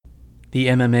The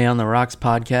MMA on the Rocks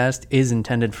podcast is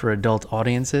intended for adult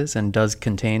audiences and does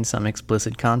contain some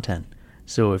explicit content.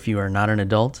 So if you are not an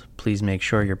adult, please make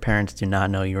sure your parents do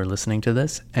not know you are listening to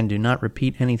this and do not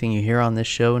repeat anything you hear on this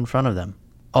show in front of them.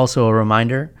 Also a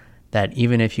reminder that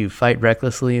even if you fight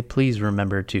recklessly, please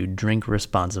remember to drink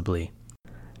responsibly.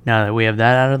 Now that we have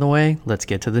that out of the way, let's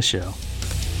get to the show.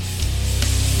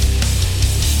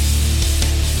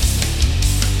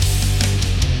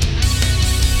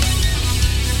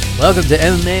 Welcome to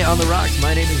MMA on the Rocks.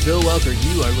 My name is Bill Welker.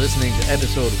 You are listening to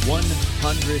episode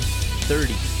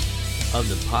 130 of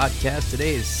the podcast.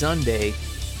 Today is Sunday,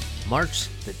 March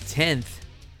the 10th.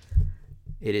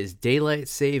 It is daylight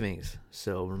savings,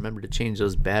 so remember to change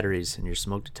those batteries in your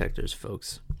smoke detectors,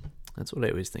 folks. That's what I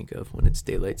always think of when it's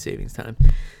daylight savings time.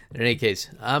 In any case,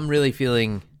 I'm really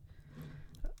feeling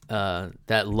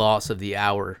that loss of the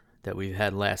hour that we've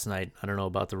had last night. I don't know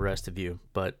about the rest of you,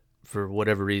 but for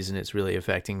whatever reason, it's really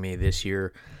affecting me this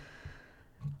year.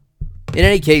 In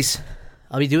any case,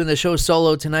 I'll be doing the show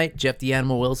solo tonight. Jeff the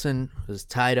Animal Wilson was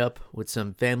tied up with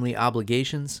some family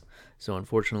obligations, so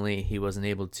unfortunately he wasn't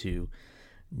able to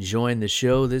join the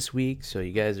show this week, so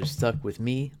you guys are stuck with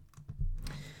me.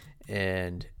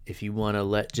 And if you want to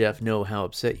let Jeff know how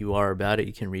upset you are about it,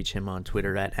 you can reach him on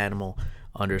Twitter at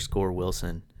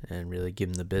animal_Wilson and really give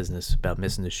him the business about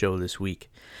missing the show this week.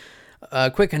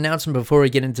 A quick announcement before we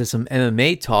get into some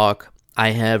MMA talk. I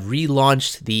have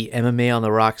relaunched the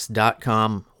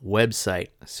MMAonTheRocks.com website.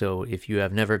 So if you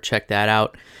have never checked that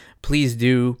out, please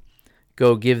do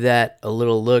go give that a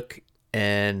little look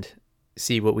and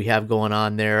see what we have going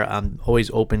on there. I'm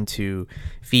always open to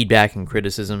feedback and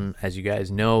criticism, as you guys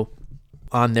know.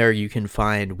 On there, you can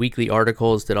find weekly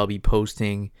articles that I'll be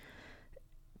posting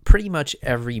pretty much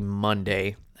every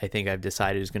Monday. I think I've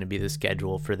decided is going to be the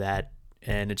schedule for that.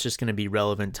 And it's just going to be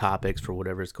relevant topics for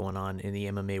whatever's going on in the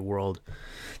MMA world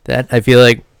that I feel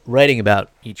like writing about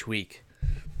each week.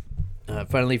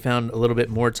 Finally found a little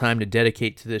bit more time to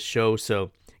dedicate to this show,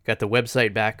 so got the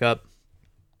website back up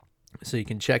so you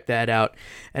can check that out.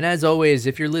 And as always,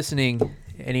 if you're listening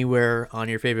anywhere on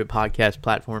your favorite podcast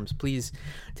platforms, please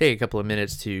take a couple of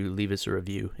minutes to leave us a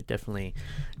review. It definitely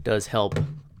does help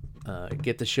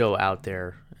get the show out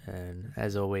there. And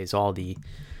as always, all the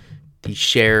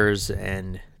shares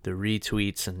and the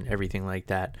retweets and everything like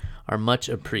that are much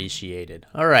appreciated.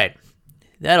 All right,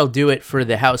 that'll do it for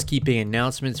the housekeeping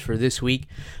announcements for this week.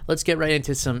 Let's get right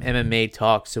into some MMA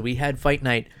talk. So we had Fight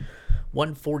Night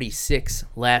 146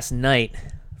 last night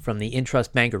from the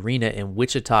Intrust Bank Arena in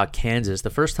Wichita, Kansas.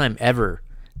 The first time ever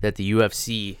that the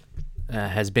UFC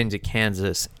has been to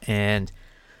Kansas. And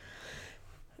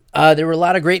there were a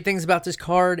lot of great things about this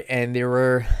card, and there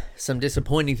were some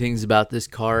disappointing things about this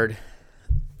card.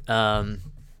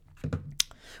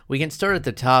 We can start at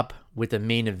the top with the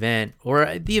main event,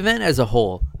 or the event as a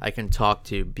whole I can talk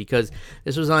to, because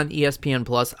this was on ESPN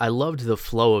Plus. I loved the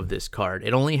flow of this card.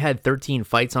 It only had 13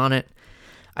 fights on it.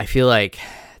 I feel like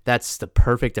that's the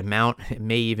perfect amount. It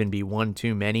may even be one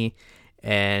too many.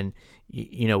 And,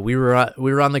 you know, we were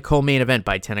on the co-main event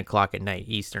by 10 o'clock at night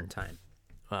Eastern time,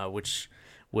 which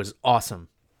was awesome.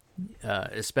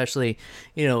 Especially,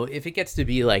 you know, if it gets to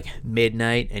be like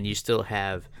midnight and you still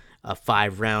have a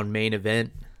 5-round main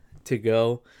event to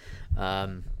go,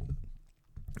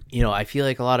 you know, I feel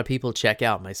like a lot of people check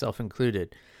out, myself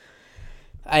included.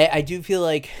 I do feel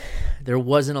like there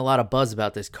wasn't a lot of buzz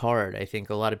about this card. I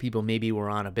think a lot of people maybe were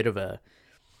on a bit of a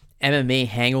MMA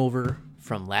hangover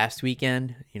from last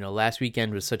weekend. You know, last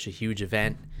weekend was such a huge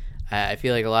event. I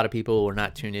feel like a lot of people were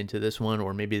not tuned into this one,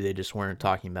 or maybe they just weren't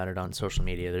talking about it on social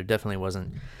media. There definitely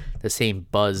wasn't the same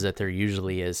buzz that there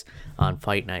usually is on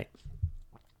Fight Night.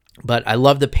 But I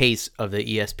love the pace of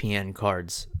the ESPN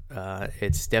cards.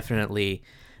 It's definitely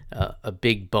a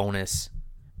big bonus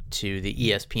to the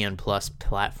ESPN Plus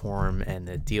platform and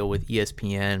the deal with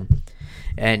ESPN.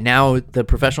 And now the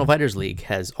Professional Fighters League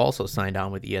has also signed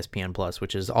on with ESPN Plus,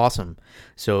 which is awesome.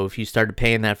 So if you started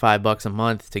paying that $5 a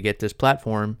month to get this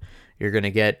platform, you're going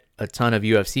to get a ton of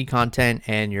UFC content,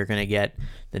 and you're going to get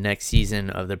the next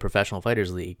season of the Professional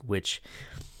Fighters League, which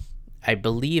I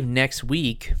believe next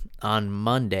week on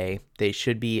Monday, they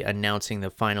should be announcing the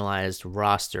finalized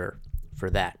roster for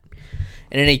that.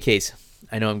 In any case,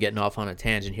 I know I'm getting off on a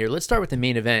tangent here. Let's start with the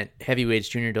main event. Heavyweights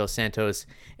Junior Dos Santos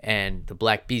and the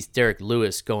Black Beast Derek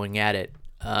Lewis going at it.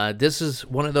 This is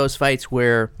one of those fights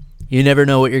where you never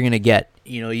know what you're going to get.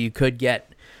 You know, you could get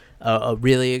a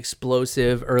really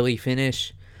explosive early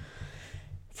finish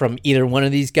from either one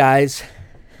of these guys,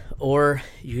 or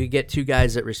you could get two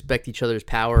guys that respect each other's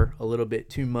power a little bit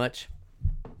too much.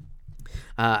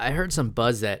 I heard some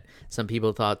buzz that some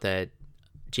people thought that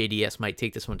JDS might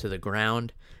take this one to the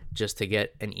ground, just to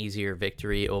get an easier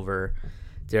victory over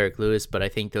Derek Lewis, but I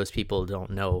think those people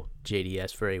don't know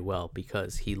JDS very well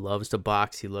because he loves to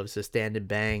box, he loves to stand and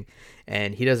bang,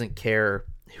 and he doesn't care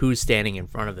who's standing in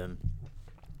front of him.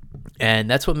 And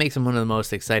that's what makes him one of the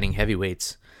most exciting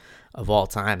heavyweights of all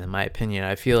time, in my opinion.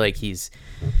 I feel like he's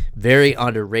very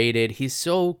underrated. He's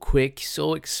so quick,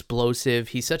 so explosive.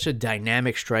 He's such a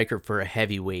dynamic striker for a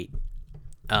heavyweight,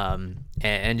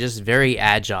 and just very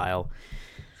agile.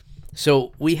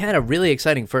 So we had a really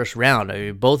exciting first round. I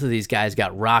mean, both of these guys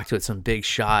got rocked with some big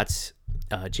shots.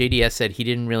 JDS said he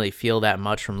didn't really feel that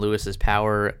much from Lewis's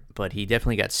power, but he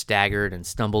definitely got staggered and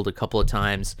stumbled a couple of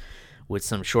times with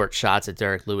some short shots that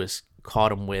Derek Lewis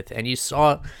caught him with. And you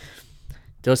saw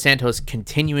Dos Santos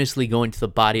continuously going to the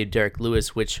body of Derek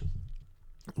Lewis, which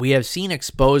we have seen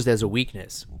exposed as a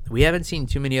weakness. We haven't seen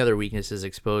too many other weaknesses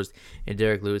exposed in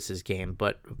Derek Lewis's game,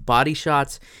 but body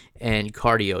shots and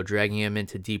cardio, dragging him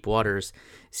into deep waters,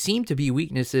 seem to be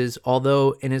weaknesses,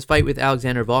 although in his fight with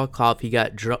Alexander Volkov, he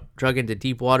got drug into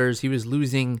deep waters. He was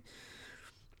losing,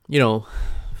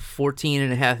 14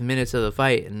 and a half minutes of the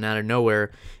fight, and out of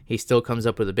nowhere, he still comes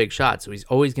up with a big shot. So he's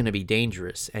always going to be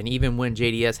dangerous. And even when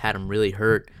JDS had him really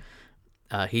hurt,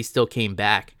 he still came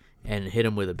back and hit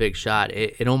him with a big shot.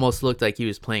 It almost looked like he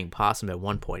was playing possum at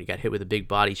one point. He got hit with a big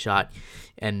body shot,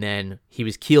 and then he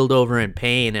was keeled over in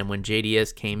pain, and when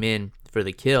JDS came in for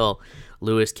the kill,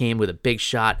 Lewis came with a big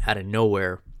shot out of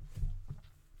nowhere.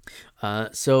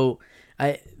 The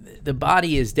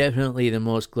body is definitely the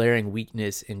most glaring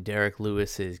weakness in Derek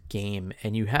Lewis's game,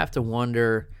 and you have to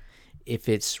wonder if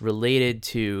it's related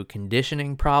to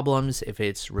conditioning problems, if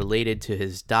it's related to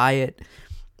his diet.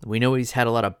 We know he's had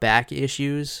a lot of back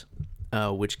issues,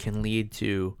 which can lead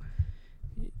to,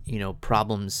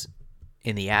 problems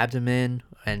in the abdomen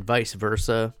and vice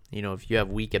versa. If you have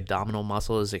weak abdominal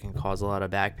muscles, it can cause a lot of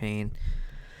back pain.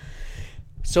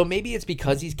 So maybe it's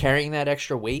because he's carrying that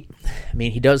extra weight. I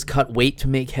mean, he does cut weight to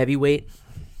make heavyweight.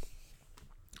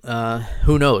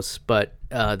 Who knows? But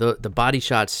the body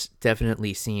shots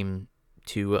definitely seem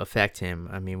to affect him.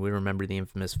 I mean, we remember the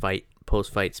infamous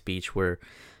post-fight speech where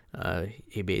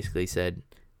he basically said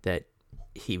that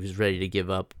he was ready to give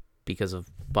up because of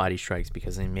body strikes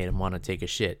because they made him want to take a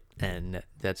shit. And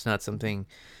that's not something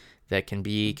that can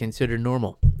be considered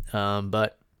normal.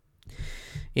 But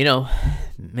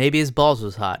maybe his balls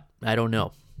was hot. I don't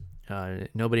know.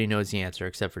 Nobody knows the answer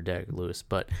except for Derek Lewis.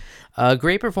 But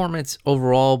great performance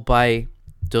overall by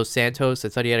Dos Santos. I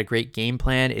thought he had a great game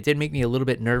plan. It did make me a little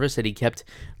bit nervous that he kept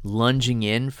lunging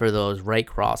in for those right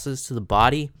crosses to the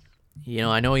body.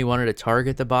 I know he wanted to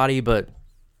target the body, but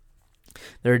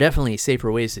there are definitely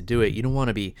safer ways to do it. You don't want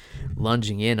to be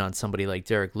lunging in on somebody like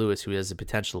Derek Lewis, who has the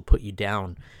potential to put you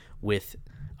down with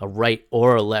a right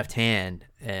or a left hand,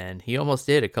 and he almost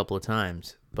did a couple of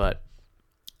times. But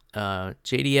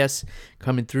JDS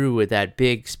coming through with that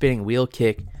big spinning wheel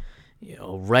kick,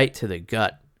 right to the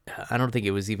gut. I don't think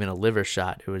it was even a liver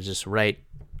shot. It was just right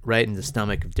in the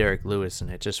stomach of Derek Lewis,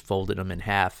 and it just folded him in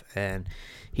half. And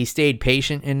he stayed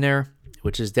patient in there,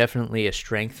 which is definitely a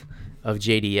strength of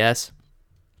JDS.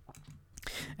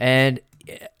 And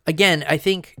again, I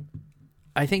think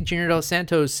Junior Dos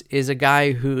Santos is a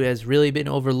guy who has really been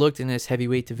overlooked in this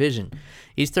heavyweight division.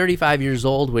 He's 35 years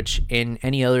old, which in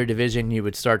any other division you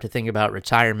would start to think about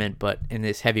retirement, but in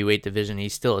this heavyweight division,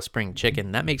 he's still a spring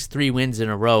chicken. That makes 3 wins in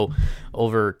a row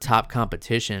over top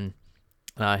competition.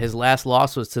 His last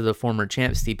loss was to the former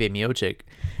champ Stipe Miocic,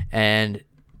 and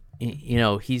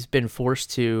he's been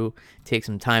forced to take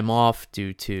some time off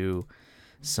due to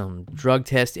some drug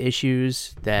test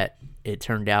issues that it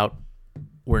turned out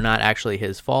were not actually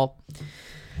his fault.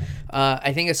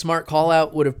 I think a smart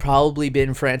call-out would have probably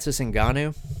been Francis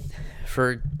Ngannou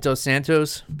for Dos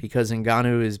Santos, because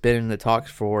Ngannou has been in the talks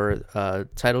for a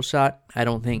title shot. I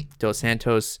don't think Dos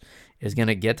Santos is going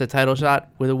to get the title shot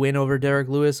with a win over Derek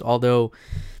Lewis, although,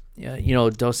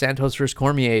 Dos Santos versus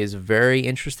Cormier is a very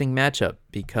interesting matchup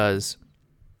because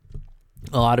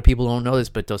a lot of people don't know this,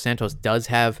 but Dos Santos does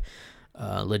have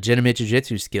legitimate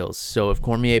jiu-jitsu skills. So if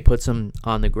Cormier puts him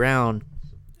on the ground,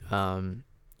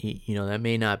 that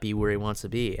may not be where he wants to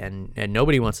be, and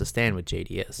nobody wants to stand with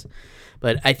JDS.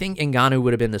 But I think Ngannou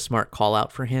would have been the smart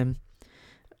call-out for him.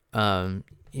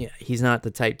 He's not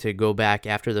the type to go back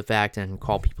after the fact and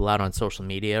call people out on social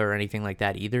media or anything like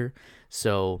that either.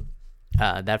 So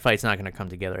that fight's not going to come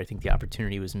together. I think the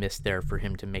opportunity was missed there for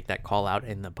him to make that call-out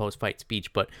in the post-fight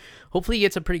speech. But hopefully he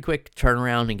gets a pretty quick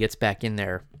turnaround and gets back in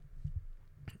there.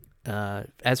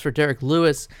 As for Derek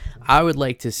Lewis, I would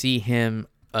like to see him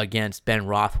against Ben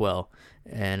Rothwell,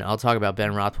 and I'll talk about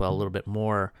Ben Rothwell a little bit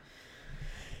more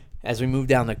as we move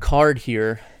down the card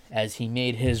here. as he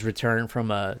made his return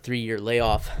from a 3-year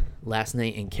layoff last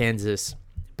night in Kansas.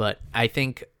 But I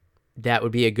think that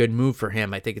would be a good move for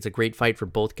him. I think it's a great fight for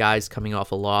both guys coming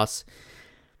off a loss.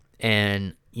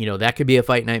 And, that could be a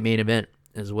fight night main event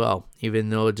as well. Even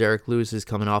though Derek Lewis is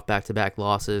coming off back-to-back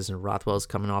losses and Rothwell's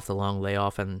coming off the long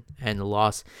layoff and the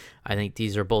loss, I think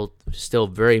these are both still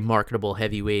very marketable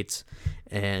heavyweights,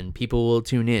 and people will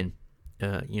tune in,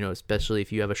 especially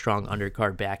if you have a strong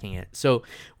undercard backing it. So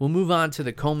we'll move on to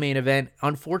the co-main event.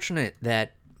 Unfortunate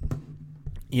that,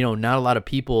 not a lot of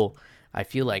people, I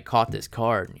feel like, caught this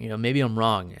card. Maybe I'm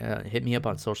wrong. Hit me up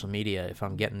on social media if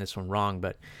I'm getting this one wrong.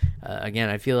 But again,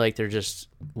 I feel like there just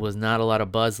was not a lot of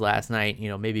buzz last night.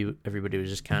 Maybe everybody was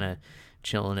just kind of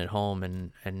chilling at home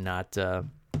and not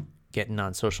getting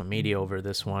on social media over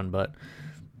this one. But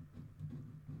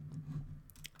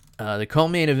the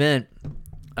co-main event,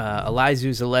 Elizeu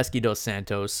Zaleski dos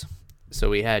Santos. So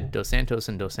we had Dos Santos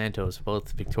and Dos Santos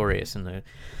both victorious in the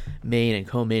main and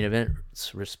co-main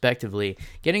events, respectively,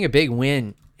 getting a big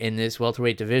win in this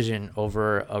welterweight division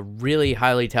over a really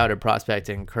highly touted prospect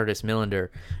in Curtis Millender,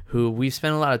 who we've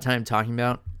spent a lot of time talking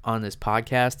about on this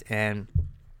podcast, and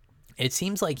it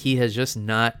seems like he has just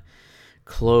not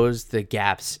closed the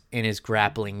gaps in his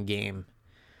grappling game,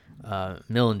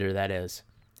 Millender, that is,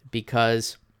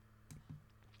 because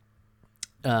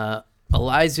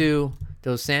Elizeu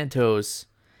Dos Santos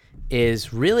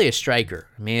is really a striker.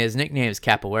 I mean, his nickname is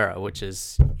Capoeira, which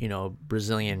is,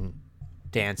 Brazilian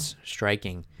dance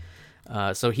striking.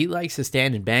 So he likes to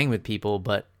stand and bang with people,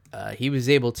 but he was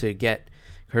able to get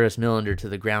Curtis Millender to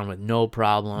the ground with no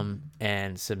problem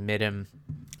and submit him.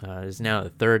 It's now the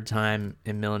third time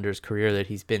in Millender's career that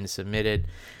he's been submitted.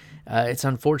 It's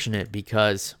unfortunate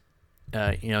because,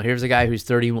 here's a guy who's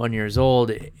 31 years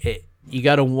old. You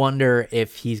got to wonder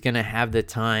if he's going to have the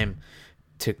time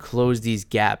to close these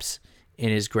gaps in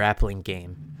his grappling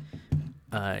game.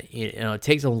 It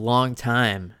takes a long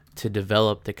time to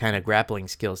develop the kind of grappling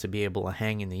skills to be able to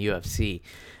hang in the UFC.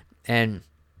 And,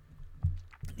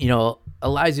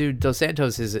 Elizeu Dos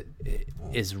Santos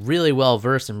is really well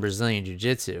versed in Brazilian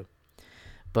Jiu-Jitsu,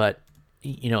 but,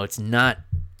 it's not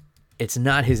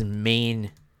his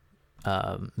main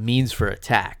means for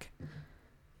attack.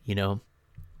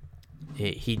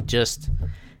 He just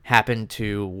happened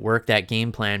to work that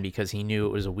game plan because he knew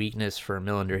it was a weakness for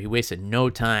Millender. He wasted no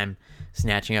time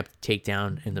snatching up the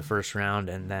takedown in the first round,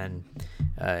 and then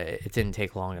it didn't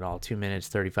take long at all. 2 minutes,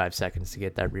 35 seconds to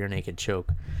get that rear naked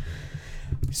choke.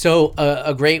 So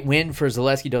a great win for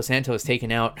Zaleski Dos Santos,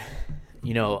 taking out,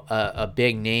 a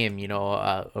big name,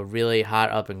 a really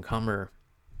hot up-and-comer,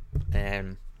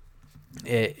 and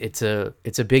it's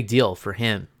a big deal for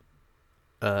him.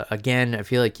 Again, I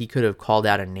feel like he could have called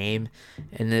out a name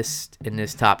in this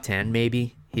top 10.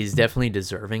 Maybe he's definitely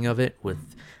deserving of it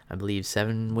with, I believe,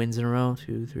 7 wins in a row.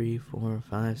 2, 3, 4,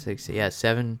 5, 6. Yeah,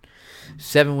 7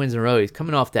 wins in a row. He's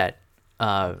coming off that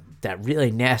really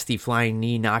nasty flying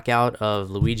knee knockout of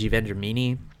Luigi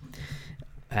Vendramini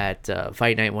at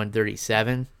Fight Night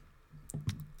 137.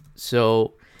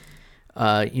 So,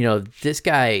 this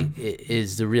guy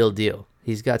is the real deal.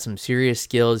 He's got some serious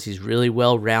skills. He's really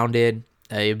well rounded.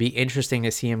 It'd be interesting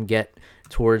to see him get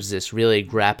towards this really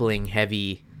grappling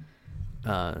heavy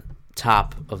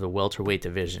top of the welterweight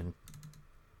division.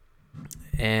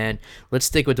 And let's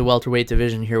stick with the welterweight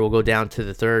division here. We'll go down to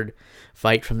the third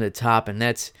fight from the top, and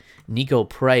that's Niko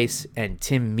Price and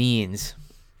Tim Means.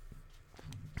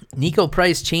 Niko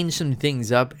Price changed some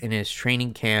things up in his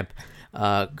training camp,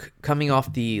 coming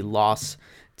off the loss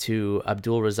to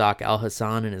Abdul Razak Al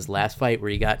Hassan in his last fight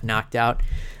where he got knocked out.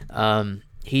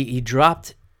 He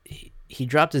dropped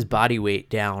his body weight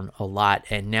down a lot,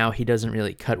 and now he doesn't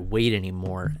really cut weight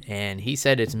anymore. And he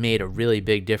said it's made a really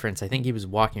big difference. I think he was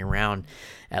walking around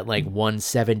at like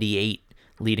 178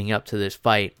 leading up to this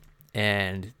fight,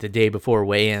 and the day before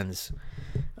weigh-ins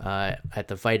at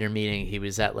the fighter meeting, he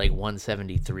was at like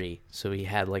 173. So he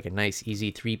had like a nice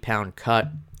easy 3-pound cut,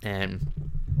 and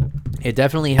it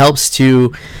definitely helps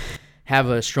to have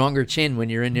a stronger chin when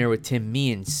you're in there with Tim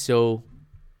Means. So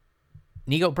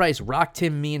Niko Price rocked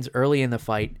Tim Means early in the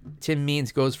fight. Tim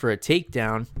Means goes for a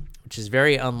takedown, which is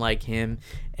very unlike him.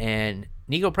 And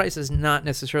Niko Price is not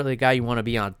necessarily a guy you want to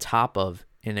be on top of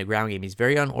in the ground game. He's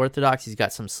very unorthodox. He's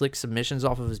got some slick submissions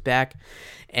off of his back.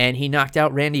 And he knocked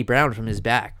out Randy Brown from his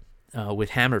back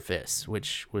with hammer fists,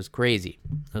 which was crazy.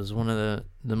 It was one of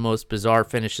the most bizarre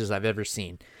finishes I've ever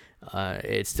seen.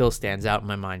 It still stands out in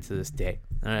my mind to this day.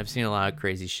 And I've seen a lot of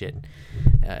crazy shit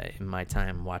in my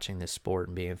time watching this sport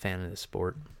and being a fan of this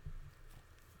sport.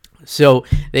 So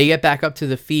they get back up to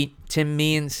the feet. Tim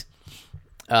Means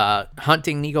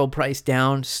hunting Niko Price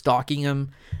down, stalking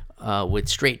him with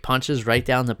straight punches right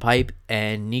down the pipe,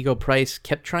 and Niko Price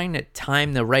kept trying to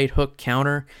time the right hook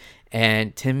counter,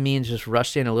 and Tim Means just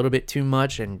rushed in a little bit too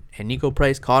much, and Niko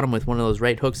Price caught him with one of those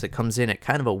right hooks that comes in at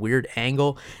kind of a weird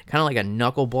angle, kind of like a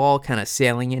knuckleball, kind of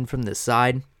sailing in from the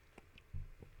side.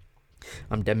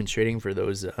 I'm demonstrating for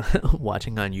those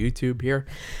watching on YouTube here.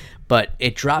 But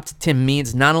it dropped Tim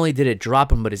Means. Not only did it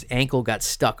drop him, but his ankle got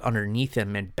stuck underneath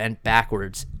him and bent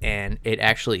backwards, and it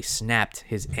actually snapped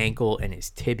his ankle and his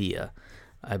tibia,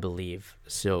 I believe.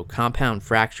 So compound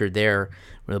fracture there,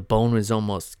 where the bone was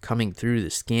almost coming through the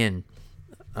skin.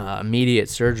 Immediate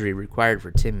surgery required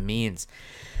for Tim Means.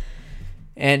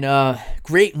 And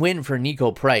great win for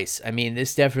Niko Price. I mean,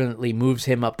 this definitely moves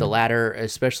him up the ladder,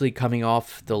 especially coming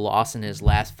off the loss in his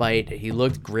last fight. He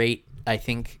looked great. I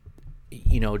think,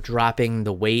 dropping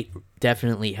the weight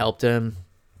definitely helped him.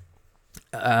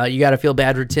 You got to feel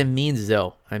bad for Tim Means,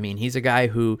 though. I mean, he's a guy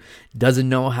who doesn't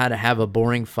know how to have a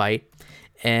boring fight,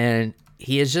 and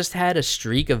he has just had a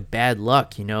streak of bad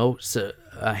luck, so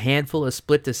a handful of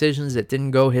split decisions that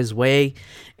didn't go his way,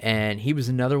 and he was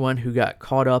another one who got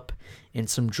caught up in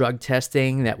some drug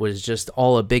testing that was just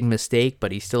all a big mistake,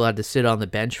 but he still had to sit on the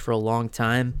bench for a long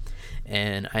time,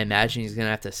 and I imagine he's going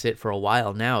to have to sit for a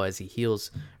while now as he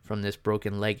heals from this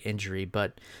broken leg injury.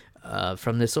 But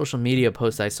from the social media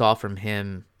post I saw from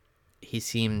him, he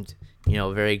seemed,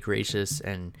 very gracious,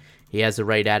 and he has the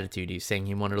right attitude. He's saying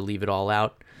he wanted to leave it all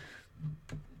out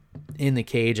in the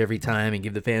cage every time and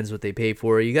give the fans what they pay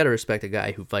for. You got to respect a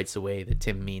guy who fights the way that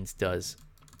Tim Means does.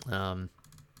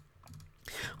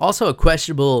 Also, a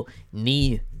questionable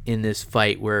knee in this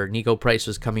fight where Niko Price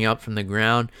was coming up from the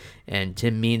ground and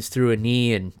Tim Means threw a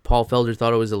knee, and Paul Felder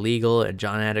thought it was illegal, and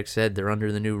John Addix said they're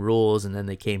under the new rules, and then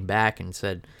they came back and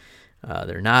said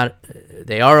they're not.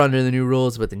 They are under the new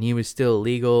rules, but the knee was still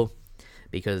illegal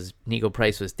because Niko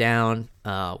Price was down.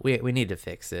 We need to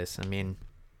fix this. I mean,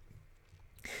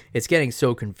 it's getting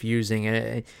so confusing.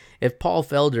 And if Paul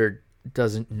Felder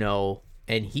doesn't know,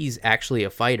 and he's actually a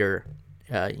fighter,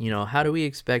 how do we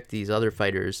expect these other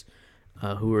fighters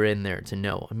who are in there to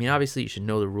know? I mean, obviously you should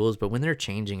know the rules, but when they're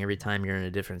changing every time you're in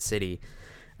a different city,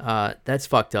 that's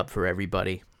fucked up for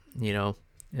everybody.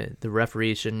 The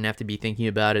referees shouldn't have to be thinking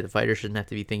about it. The fighters shouldn't have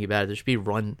to be thinking about it. There should be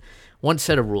one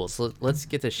set of rules. Let's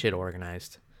get this shit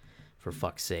organized, for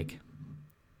fuck's sake.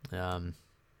 This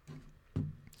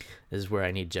is where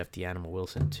I need Jeff the Animal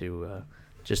Wilson to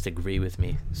just agree with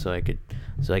me, so I could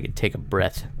take a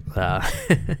breath.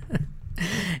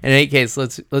 In any case,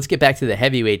 let's get back to the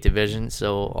heavyweight division.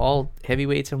 So all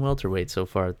heavyweights and welterweights so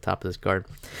far at the top of this card.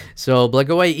 So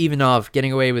Blagoy Ivanov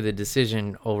getting away with a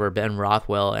decision over Ben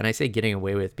Rothwell, and I say getting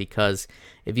away with because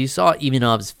if you saw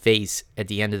Ivanov's face at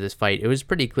the end of this fight, it was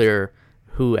pretty clear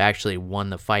who actually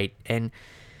won the fight. And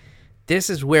this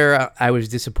is where I was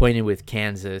disappointed with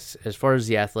Kansas as far as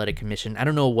the Athletic Commission. I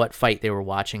don't know what fight they were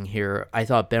watching here. I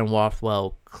thought Ben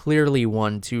Rothwell clearly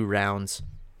won 2 rounds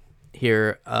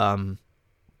here.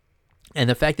 And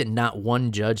the fact that not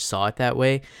one judge saw it that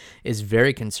way is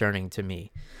very concerning to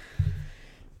me.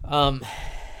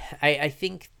 I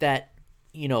think that,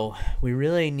 we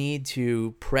really need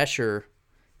to pressure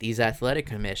these athletic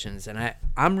commissions. And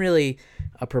I'm really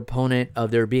a proponent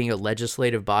of there being a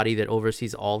legislative body that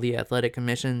oversees all the athletic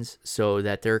commissions so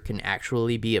that there can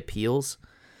actually be appeals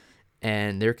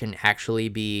and there can actually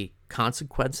be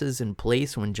consequences in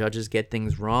place when judges get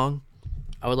things wrong.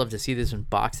 I would love to see this in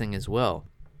boxing as well.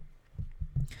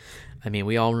 I mean,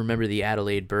 we all remember the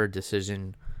Adelaide Byrd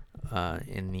decision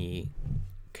in the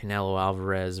Canelo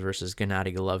Alvarez versus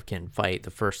Gennady Golovkin fight,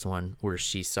 the first one where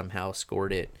she somehow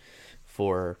scored it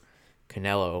for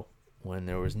Canelo when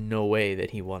there was no way that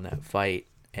he won that fight.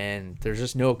 And there's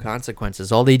just no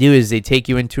consequences. All they do is they take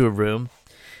you into a room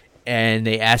and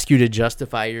they ask you to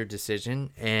justify your decision.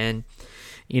 And,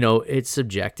 it's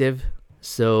subjective.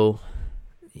 So,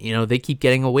 they keep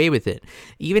getting away with it.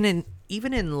 Even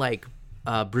in like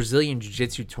Brazilian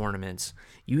Jiu-Jitsu tournaments,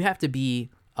 you have to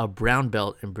be a brown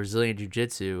belt in Brazilian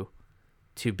Jiu-Jitsu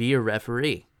to be a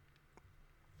referee.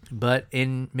 But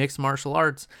in mixed martial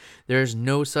arts, there's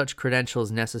no such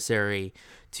credentials necessary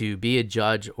to be a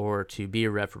judge or to be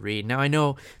a referee. Now, I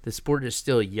know the sport is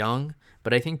still young,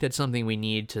 but I think that's something we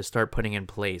need to start putting in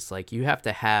place. Like, you have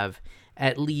to have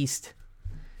at least,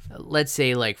 let's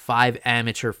say, like 5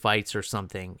 amateur fights or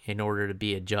something in order to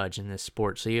be a judge in this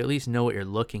sport. So you at least know what you're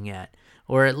looking at,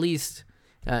 or at least,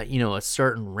 a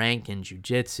certain rank in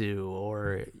jiu-jitsu,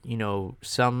 or,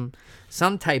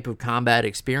 some type of combat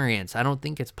experience. I don't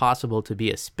think it's possible to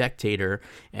be a spectator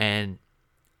and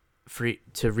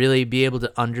to really be able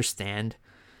to understand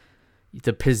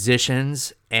the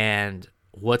positions and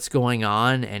what's going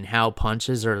on and how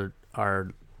punches are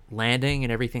landing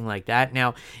and everything like that.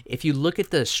 Now, if you look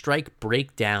at the strike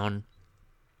breakdown,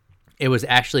 it was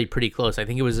actually pretty close. I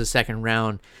think it was the second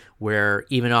round where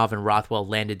Ivanov and Rothwell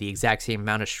landed the exact same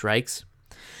amount of strikes.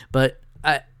 But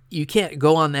you can't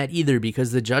go on that either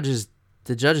because the judges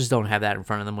don't have that in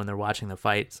front of them when they're watching the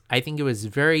fights. I think it was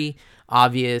very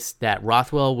obvious that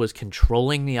Rothwell was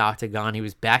controlling the octagon. He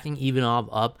was backing Ivanov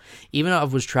up.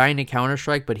 Ivanov was trying to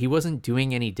counterstrike, but he wasn't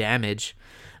doing any damage.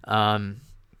 The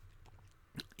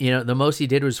most he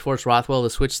did was force Rothwell to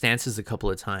switch stances a couple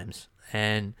of times.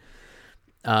 And,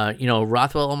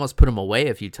 Rothwell almost put him away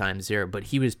a few times there, but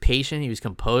he was patient. He was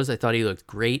composed. I thought he looked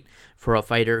great for a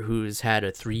fighter who's had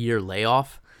a 3-year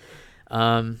layoff.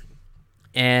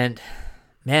 And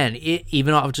man,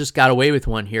 Ivanov just got away with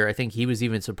one here. I think he was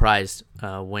even surprised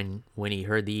when he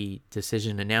heard the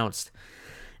decision announced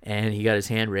and he got his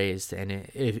hand raised. And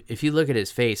if you look at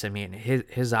his face, I mean,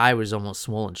 his eye was almost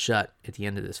swollen shut at the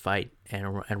end of this fight.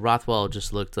 And Rothwell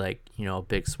just looked like, a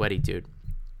big sweaty dude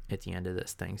at the end of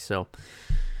this thing. So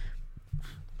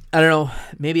I don't know.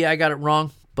 Maybe I got it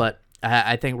wrong, but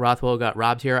I think Rothwell got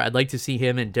robbed here. I'd like to see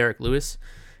him and Derek Lewis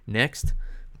next.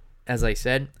 As I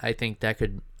said, I think that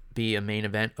could be a main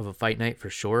event of a fight night for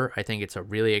sure. I think it's a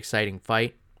really exciting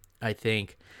fight. I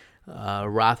think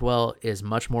Rothwell is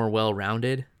much more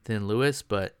well-rounded than Lewis,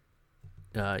 but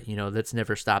that's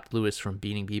never stopped Lewis from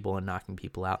beating people and knocking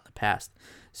people out in the past.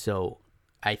 So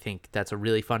I think that's a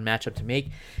really fun matchup to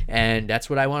make, and that's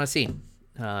what I want to see.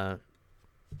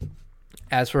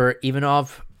 As for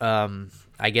Ivanov,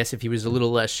 I guess if he was a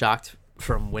little less shocked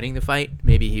from winning the fight,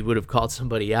 maybe he would have called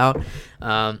somebody out.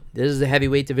 This is a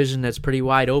heavyweight division that's pretty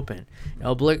wide open.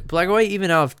 Blagoy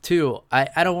Ivanov too,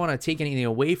 I don't want to take anything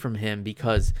away from him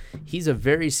because he's a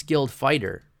very skilled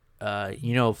fighter.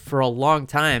 For a long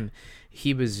time he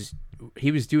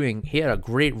had a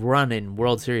great run in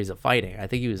World Series of Fighting. I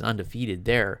think he was undefeated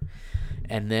there,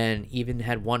 and then even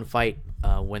had one fight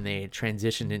when they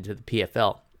transitioned into the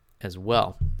PFL as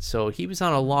well. So he was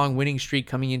on a long winning streak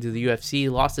coming into the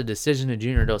UFC, lost a decision to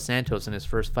Junior Dos Santos in his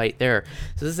first fight there.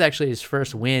 So this is actually his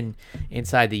first win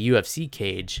inside the UFC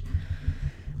cage.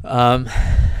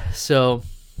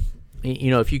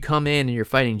 If you come in and you're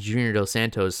fighting Junior Dos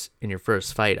Santos in your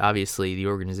first fight, obviously the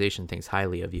organization thinks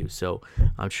highly of you. So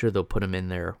I'm sure they'll put him in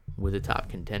there with a top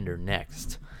contender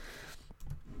next.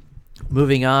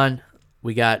 Moving on,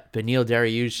 we got Beneil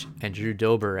Dariush and Drew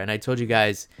Dober. And I told you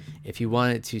guys, if you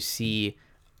wanted to see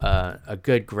a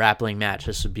good grappling match,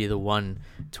 this would be the one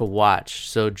to watch.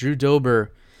 So Drew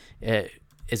Dober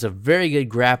is a very good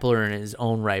grappler in his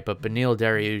own right, but Beneil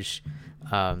Dariush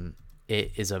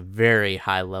is a very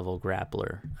high-level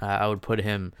grappler. I would put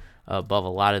him above a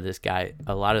lot of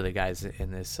the guys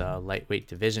in this lightweight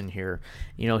division here.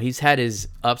 He's had his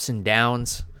ups and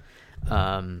downs.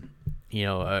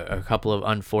 A couple of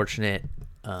unfortunate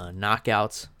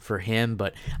knockouts for him,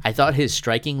 but I thought his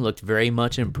striking looked very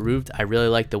much improved. I really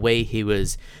liked the way he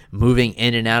was moving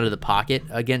in and out of the pocket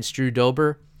against Drew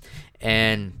Dober,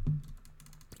 and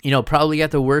probably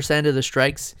got the worst end of the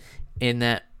strikes in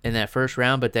that first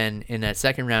round, but then in that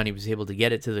second round he was able to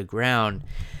get it to the ground,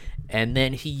 and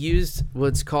then he used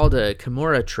what's called a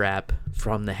Kimura trap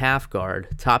from the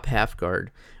top half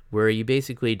guard, where you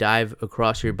basically dive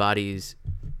across your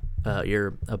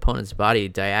opponent's body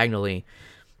diagonally,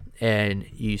 and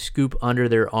you scoop under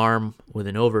their arm with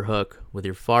an overhook with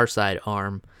your far side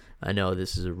arm. I know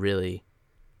this is a really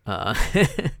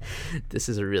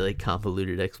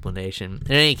convoluted explanation.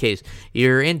 In any case,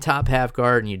 you're in top half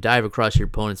guard and you dive across your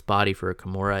opponent's body for a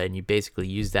Kimura, and you basically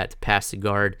use that to pass the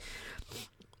guard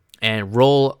and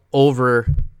roll over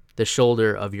the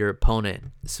shoulder of your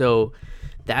opponent. So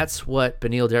that's what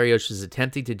Beneil Dariush is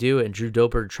attempting to do, and Drew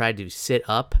Dober tried to sit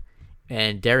up,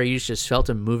 and Dariush just felt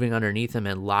him moving underneath him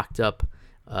and locked up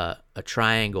a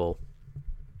triangle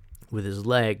with his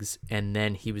legs, and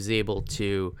then he was able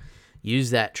to use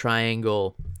that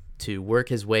triangle to work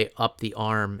his way up the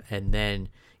arm and then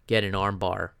get an arm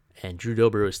bar. And Drew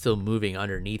Dober was still moving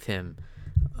underneath him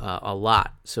a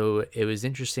lot. So it was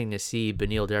interesting to see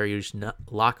Beneil Dariush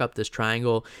lock up this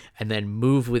triangle and then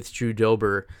move with Drew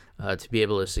Dober to be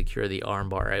able to secure the arm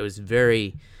bar. It was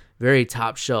very, very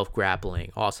top shelf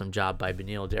grappling. Awesome job by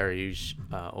Beneil Dariush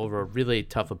over a really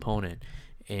tough opponent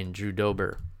in Drew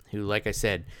Dober, who, like I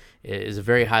said, is a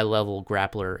very high-level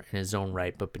grappler in his own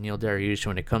right. But Beneil Dariush,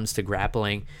 when it comes to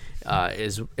grappling,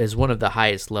 is one of the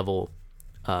highest-level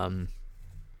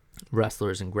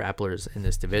wrestlers and grapplers in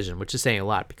this division, which is saying a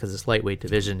lot because this lightweight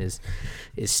division is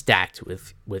stacked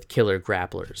with killer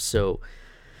grapplers. So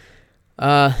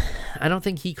I don't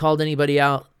think he called anybody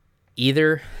out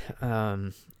either.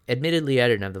 Admittedly, I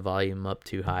didn't have the volume up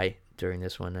too high during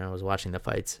this one, and I was watching the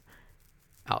fights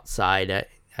outside.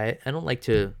 I don't like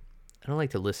to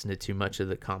listen to too much of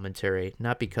the commentary,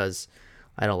 not because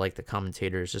I don't like the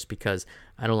commentators, just because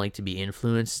I don't like to be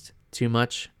influenced too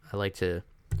much. I like to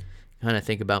kind of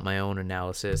think about my own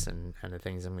analysis and kind of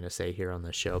things I'm going to say here on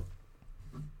the show.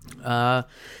 I'll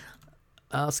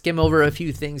skim over a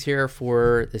few things here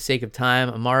for the sake of time.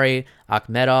 Amari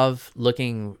Akhmedov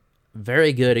looking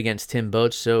very good against Tim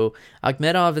Boetsch. So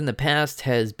Akhmedov in the past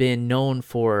has been known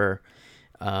for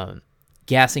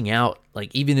gassing out,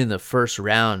 like even in the first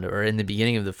round or in the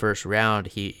beginning of the first round.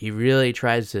 He really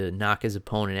tries to knock his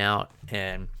opponent out,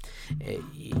 and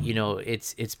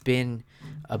it's been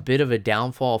a bit of a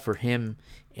downfall for him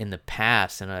in the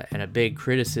past, and a big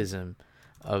criticism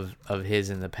of his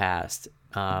in the past.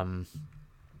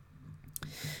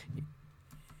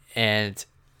 And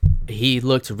he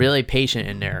looked really patient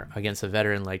in there against a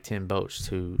veteran like Tim Boetsch,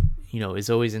 who, is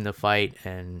always in the fight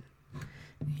and,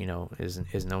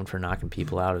 is known for knocking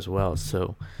people out as well.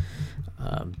 So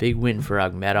big win for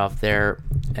Akhmedov there.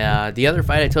 The other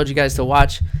fight I told you guys to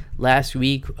watch last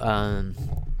week,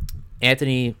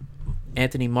 Anthony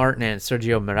Martin and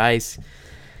Sergio Moraes.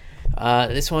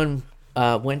 This one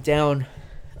went down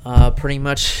pretty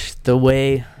much the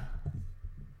way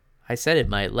I said it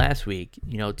might last week.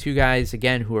 Two guys,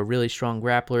 again, who are really strong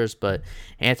grapplers, but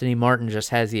Anthony Martin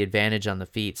just has the advantage on the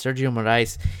feet. Sergio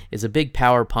Moraes is a big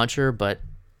power puncher, but,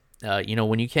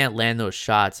 when you can't land those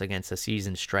shots against a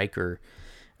seasoned striker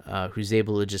who's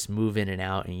able to just move in and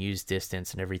out and use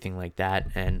distance and everything like that,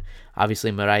 and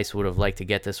obviously Moraes would have liked to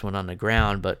get this one on the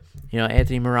ground, but,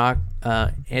 Anthony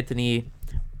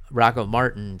Rocco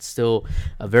Martin, still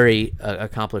a very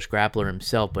accomplished grappler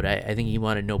himself, but I think he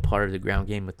wanted no part of the ground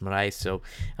game with Moraes, so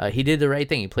he did the right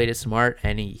thing. He played it smart,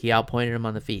 and he outpointed him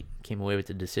on the feet. Came away with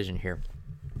the decision here.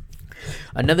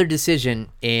 Another decision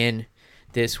in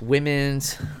this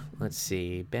women's,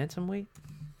 bantamweight?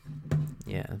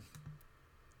 Yeah.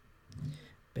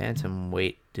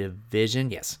 Bantamweight division,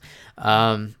 yes.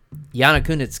 Yana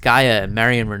Kunitskaya and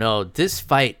Marion Renaud. This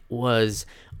fight was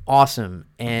awesome,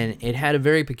 and it had a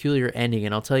very peculiar ending,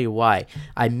 and I'll tell you why.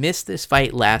 I missed this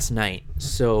fight last night,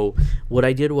 so what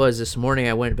I did was this morning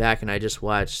I went back and I just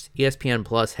watched. ESPN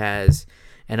Plus has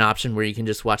an option where you can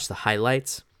just watch the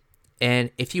highlights,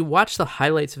 and if you watch the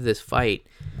highlights of this fight,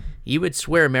 you would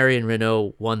swear Marion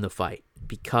Renaud won the fight,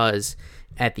 because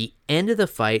at the end of the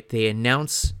fight they're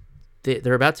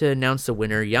about to announce the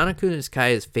winner. Yana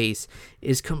Kunitskaya's face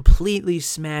is completely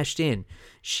smashed in.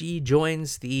 She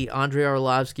joins the Andrei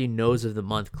Arlovsky Nose of the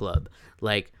Month Club.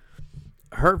 Like,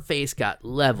 her face got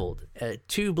leveled.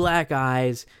 2 black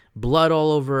eyes, blood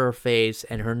all over her face,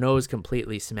 and her nose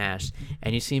completely smashed.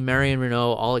 And you see Marion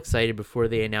Renaud all excited before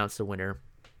they announce the winner.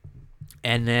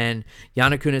 And then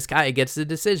Yana Kunitskaya gets the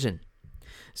decision.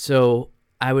 So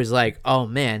I was like, oh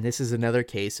man, this is another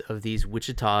case of these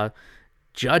Wichita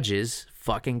judges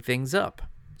fucking things up.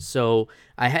 So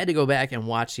I had to go back and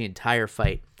watch the entire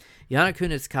fight. Yana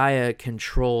Kunitskaya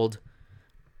controlled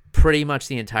pretty much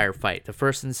the entire fight. The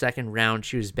first and second round,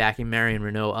 she was backing Marion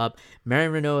Renaud up.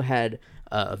 Marion Renaud had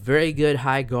a very good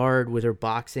high guard with her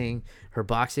boxing. Her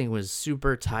boxing was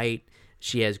super tight.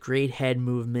 She has great head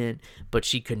movement, but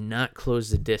she could not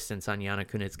close the distance on Yana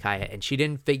Kunitskaya, and she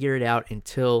didn't figure it out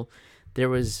until there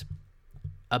was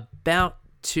about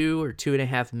 2 or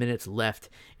 2.5 minutes left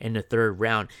in the third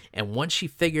round. And once she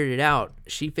figured it out,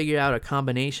 she figured out a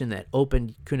combination that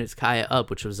opened Kunitskaya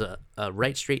up, which was a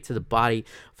right straight to the body,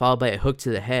 followed by a hook to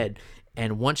the head.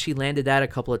 And once she landed that a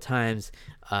couple of times,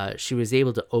 she was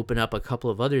able to open up a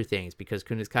couple of other things, because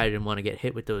Kunitskaya didn't want to get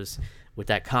hit with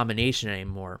that combination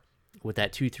anymore, with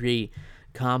that 2-3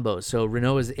 combo. So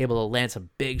Renaud was able to land some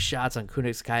big shots on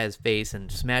Kunitskaya's face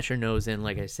and smash her nose in,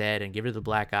 like I said, and give her the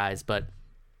black eyes. But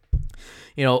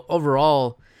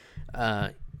overall,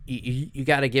 you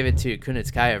got to give it to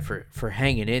Kunitskaya for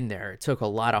hanging in there. It took a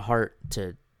lot of heart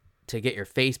to get your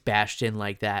face bashed in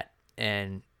like that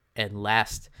and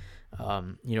last,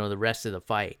 the rest of the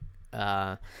fight.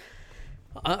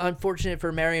 Unfortunate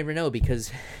for Marion Renaud,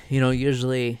 because,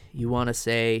 usually you want to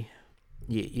say,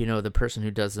 the person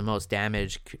who does the most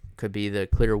damage could be the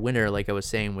clear winner, like I was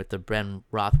saying with the Bren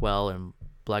Rothwell and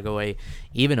Blagoy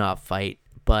Ivanov fight.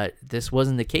 But this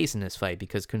wasn't the case in this fight,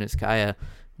 because Kunitskaya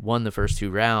won the first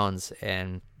 2 rounds.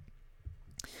 And,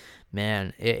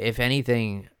 man, if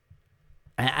anything,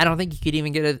 I don't think you could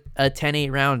even get a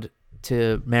 10-8 round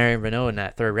to Marion Renaud in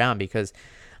that third round, because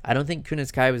I don't think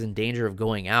Kunitskaya was in danger of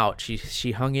going out.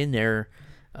 She hung in there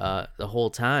the whole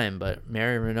time, but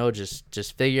Marion Renaud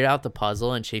just figured out the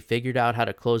puzzle, and she figured out how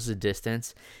to close the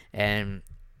distance. And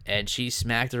and she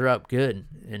smacked her up good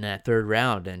in that third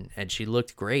round, and she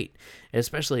looked great,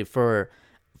 especially for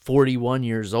 41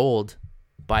 years old.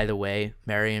 By the way,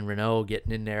 Marion Renault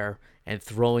getting in there and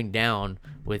throwing down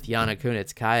with Yana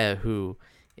Kunitskaya, who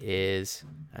is,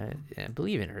 I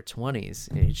believe, in her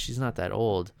 20s. She's not that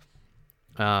old.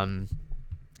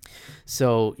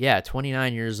 So, yeah,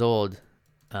 29 years old.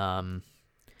 Marion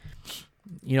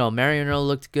Renault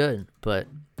looked good, but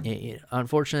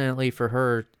unfortunately for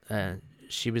her,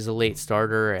 she was a late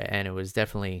starter, and it was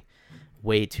definitely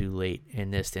way too late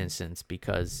in this instance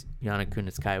because Yana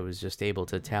Kunitskaya was just able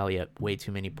to tally up way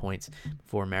too many points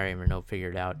before Marion Renault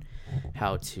figured out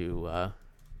how to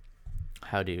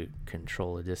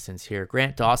control the distance here.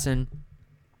 Grant Dawson,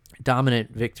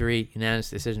 dominant victory,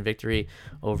 unanimous decision victory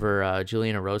over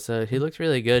Julian Erosa. He looked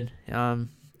really good.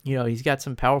 He's got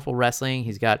some powerful wrestling.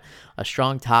 He's got a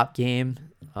strong top game,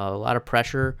 a lot of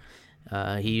pressure.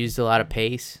 He used a lot of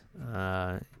pace.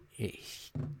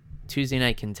 Tuesday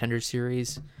Night Contender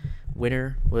Series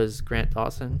winner was Grant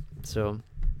Dawson. So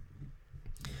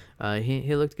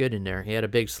he looked good in there. He had a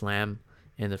big slam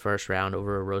in the first round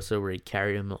over Erosa where he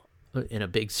carried him in a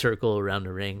big circle around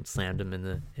the ring, slammed him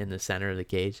in the center of the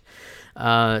cage.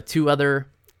 Two other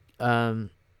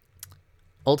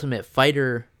Ultimate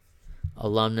Fighter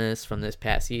alumnus from this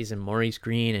past season, Maurice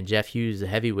Green and Jeff Hughes, the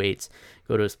heavyweights,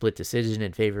 go to a split decision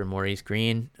in favor of Maurice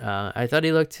Green. I thought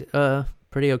he looked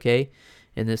pretty okay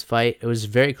in this fight. It was a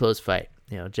very close fight.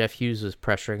 Jeff Hughes was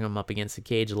pressuring him up against the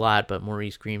cage a lot, but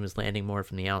Maurice Green was landing more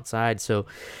from the outside. So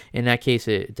in that case,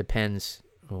 it depends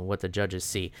what the judges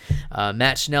see.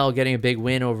 Matt Schnell getting a big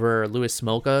win over Louis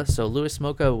Smolka. So Louis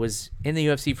Smolka was in the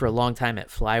UFC for a long time at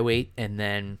flyweight, and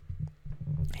then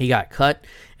he got cut,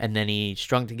 and then he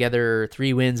strung together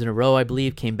 3 wins in a row, I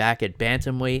believe, came back at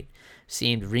bantamweight,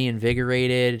 seemed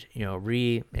reinvigorated,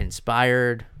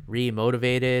 re-inspired,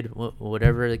 re-motivated,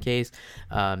 whatever the case.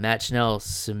 Matt Schnell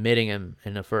submitting him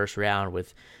in the first round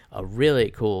with a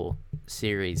really cool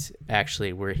series,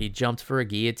 actually, where he jumped for a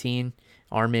guillotine,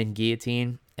 arm-in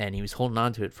guillotine, and he was holding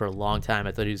on to it for a long time.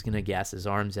 I thought he was going to gas his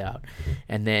arms out.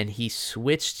 And then he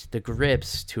switched the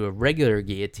grips to a regular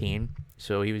guillotine,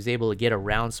 so he was able to get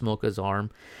around Smolka's arm.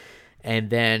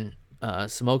 And then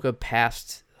Smolka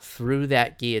passed through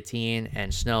that guillotine,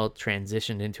 and Schnell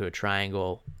transitioned into a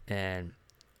triangle, and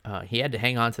he had to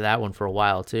hang on to that one for a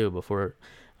while, too, before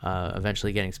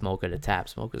eventually getting Smolka to tap.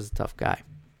 Smolka's a tough guy.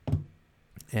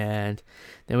 And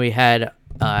then we had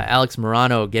Alex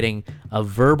Morano getting a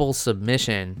verbal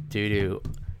submission due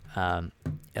to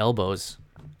elbows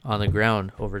on the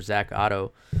ground over Zach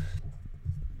Otto.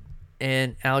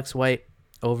 And Alex White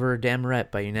over Dan Moret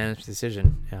by unanimous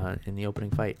decision in the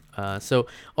opening fight. So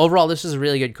overall, this is a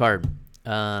really good card.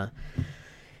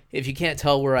 If you can't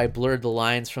tell where I blurred the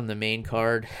lines from the main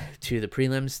card to the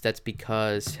prelims, that's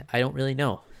because I don't really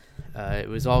know. It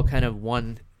was all kind of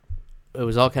one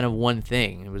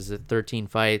thing. It was the 13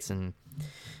 fights, and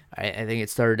I think it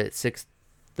started at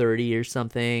 6:30 or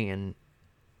something,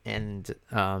 and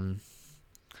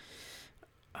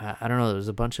I don't know. There was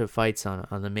a bunch of fights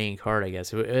on the main card, I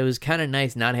guess. It was kind of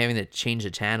nice not having to change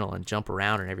the channel and jump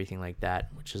around and everything like that,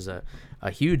 which is a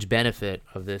huge benefit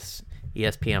of this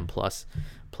ESPN Plus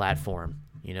platform.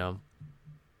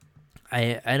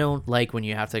 I don't like when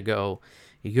you have to go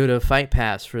to Fight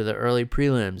Pass for the early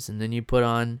prelims, and then you put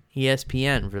on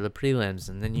ESPN for the prelims,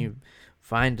 and then you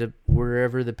find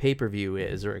wherever the pay-per-view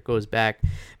is, or it goes back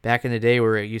in the day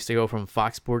where it used to go from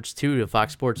Fox Sports 2 to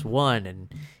Fox Sports 1,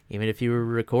 and even if you were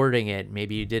recording it,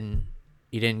 maybe you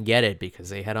didn't get it because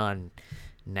they had on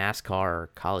NASCAR or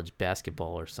college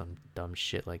basketball or some dumb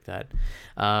shit like that.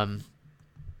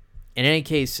 In any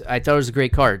case, I thought it was a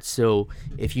great card. So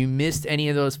if you missed any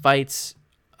of those fights,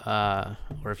 or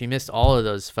if you missed all of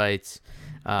those fights,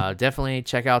 definitely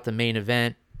check out the main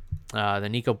event. The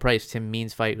Nico Price-Tim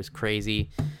Means fight was crazy,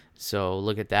 so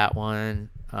look at that one.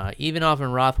 Evanhoff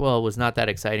Rothwell was not that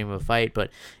exciting of a fight, but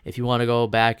if you want to go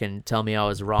back and tell me I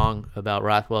was wrong about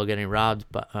Rothwell getting robbed,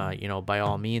 by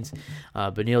all means.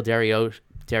 Beneil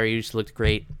Dariush looked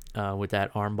great with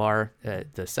that armbar.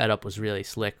 The setup was really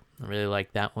slick. I really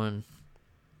liked that one.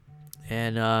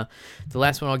 And the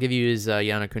last one I'll give you is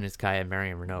Yana Kunitskaya and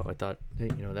Marion Renault. I thought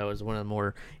that was one of the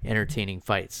more entertaining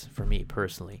fights for me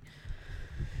personally.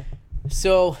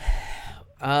 So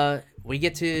we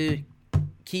get to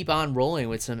keep on rolling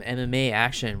with some MMA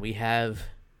action. We have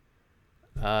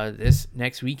this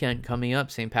next weekend coming up,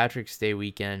 St. Patrick's Day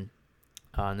weekend,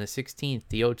 on the 16th,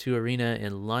 the O2 Arena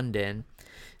in London.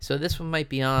 So this one might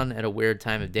be on at a weird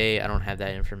time of day. I don't have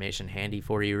that information handy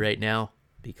for you right now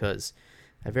because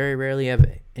I very rarely have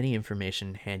any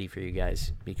information handy for you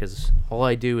guys, because all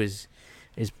I do is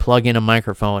plug in a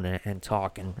microphone and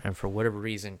talk, and for whatever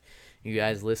reason, you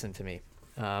guys listen to me.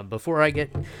 Before I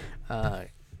get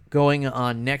going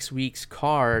on next week's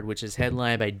card, which is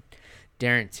headlined by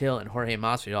Darren Till and Jorge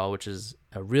Masvidal, which is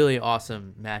a really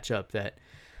awesome matchup that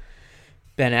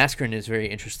Ben Askren is very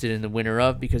interested in the winner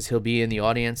of, because he'll be in the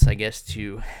audience, I guess,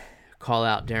 to call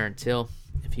out Darren Till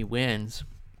if he wins.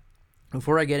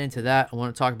 Before I get into that, I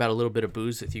want to talk about a little bit of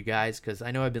booze with you guys, because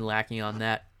I know I've been lacking on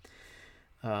that.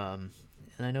 And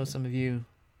I know some of you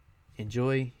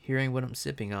enjoy hearing what I'm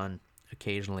sipping on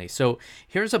occasionally. So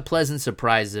here's a pleasant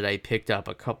surprise that I picked up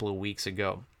a couple of weeks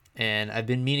ago, and I've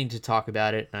been meaning to talk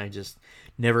about it, and I just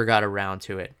never got around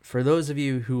to it. For those of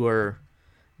you who are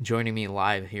joining me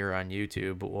live here on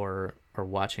YouTube or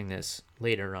watching this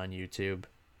later on YouTube,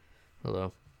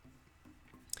 hello.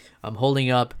 I'm holding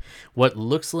up what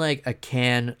looks like a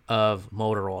can of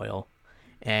motor oil,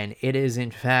 and it is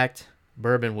in fact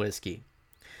bourbon whiskey.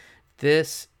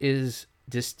 This is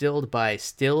distilled by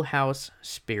Stillhouse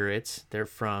Spirits. They're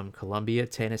from Columbia,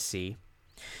 Tennessee,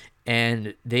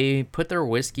 and they put their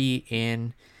whiskey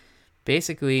in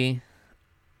basically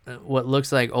what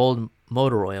looks like old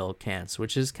motor oil cans,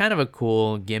 which is kind of a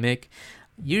cool gimmick.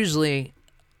 Usually,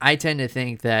 I tend to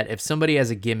think that if somebody has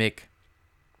a gimmick,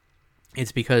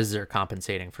 it's because they're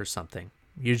compensating for something,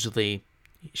 usually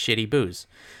shitty booze.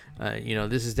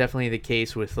 This is definitely the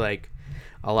case with like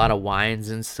a lot of wines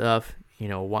and stuff.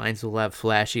 Wines will have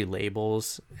flashy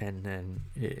labels, and then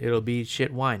it'll be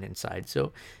shit wine inside.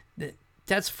 So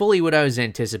that's fully what I was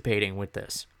anticipating with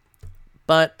this.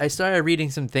 But I started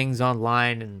reading some things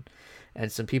online,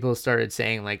 and some people started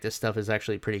saying like this stuff is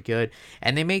actually pretty good.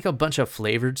 And they make a bunch of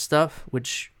flavored stuff,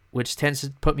 which tends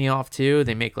to put me off too.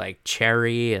 They make like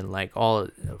cherry and like all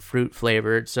fruit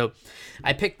flavored. So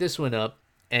I picked this one up,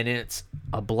 and it's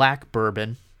a black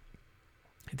bourbon.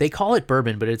 They call it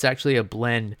bourbon, but it's actually a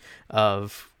blend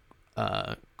of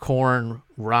corn,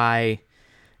 rye,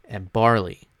 and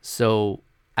barley. So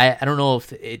I don't know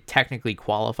if it technically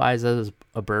qualifies as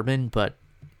a bourbon, but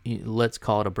let's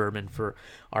call it a bourbon for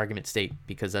argument's sake,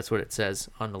 because that's what it says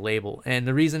on the label. And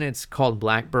the reason it's called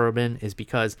black bourbon is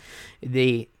because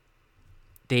they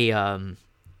use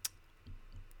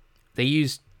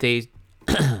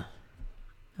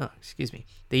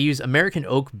American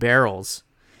oak barrels,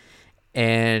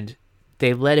 and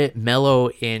they let it mellow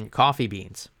in coffee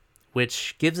beans,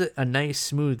 which gives it a nice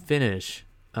smooth finish.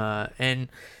 And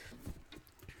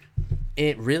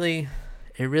it really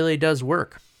does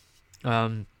work.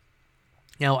 Now,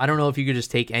 I don't know if you could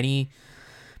just take any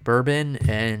bourbon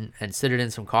and sit it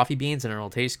in some coffee beans and it'll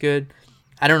taste good.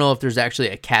 I don't know if there's actually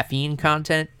a caffeine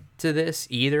content to this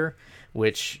either,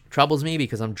 which troubles me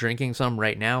because I'm drinking some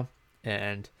right now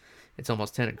and it's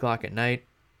almost 10 o'clock at night.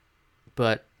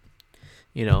 But,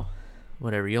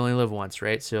 whatever. You only live once,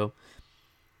 right? So,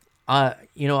 on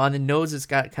the nose, it's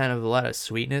got kind of a lot of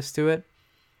sweetness to it.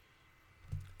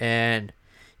 And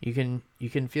you can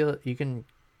feel it.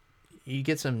 You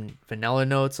get some vanilla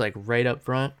notes like right up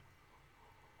front.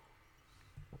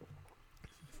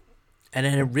 And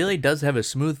then it really does have a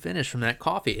smooth finish from that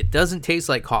coffee. It doesn't taste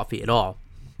like coffee at all.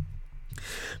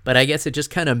 But I guess it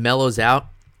just kind of mellows out,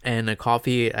 and the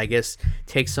coffee, I guess,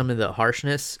 takes some of the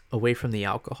harshness away from the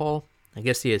alcohol. I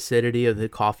guess the acidity of the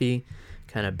coffee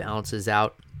kind of balances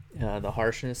out the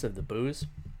harshness of the booze.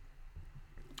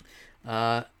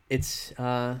 It's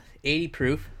 80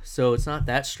 proof, so it's not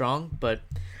that strong, but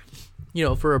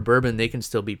for a bourbon, they can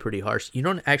still be pretty harsh. You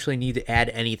don't actually need to add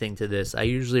anything to this. I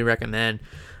usually recommend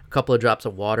a couple of drops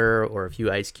of water or a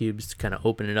few ice cubes to kind of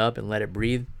open it up and let it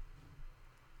breathe.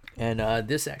 And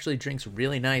this actually drinks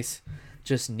really nice,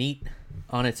 just neat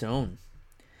on its own.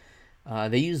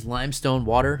 They use limestone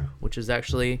water, which is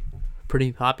actually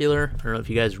pretty popular. I don't know if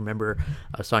you guys remember,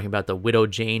 I was talking about the Widow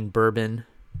Jane bourbon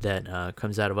that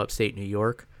comes out of upstate New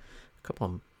York. It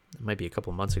might be a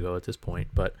couple months ago at this point,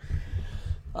 but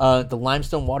the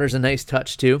limestone water is a nice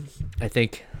touch too. I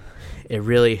think it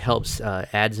really helps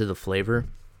add to the flavor.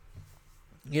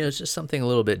 It's just something a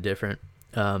little bit different.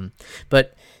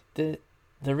 But the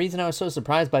reason I was so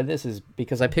surprised by this is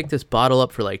because I picked this bottle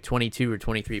up for like $22 or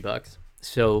 $23.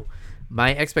 So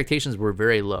my expectations were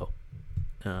very low,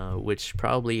 which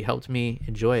probably helped me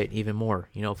enjoy it even more.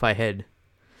 If I had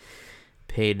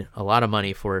paid a lot of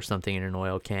money for something in an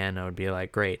oil can, I would be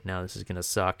like, great, now this is going to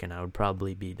suck, and I would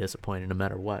probably be disappointed no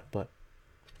matter what. But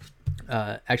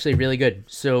actually really good.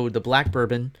 So the black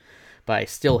bourbon by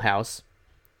Stillhouse,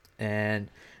 and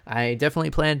I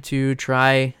definitely plan to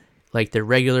try like the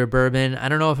regular bourbon. I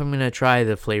don't know if I'm going to try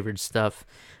the flavored stuff.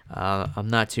 I'm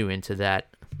not too into that.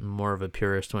 I'm more of a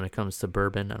purist when it comes to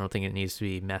bourbon. I don't think it needs to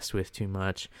be messed with too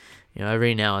much.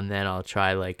 Every now and then I'll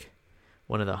try like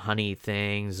one of the honey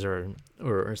things or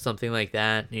something like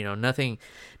that. Nothing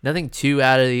too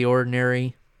out of the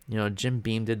ordinary. Jim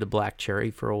Beam did the black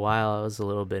cherry for a while. I was a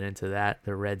little bit into that,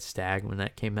 the red stag when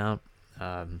that came out.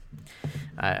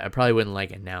 I probably wouldn't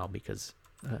like it now because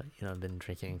I've been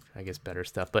drinking, I guess, better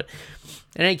stuff. But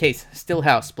in any case,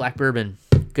 Stillhouse Black Bourbon,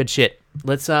 good shit.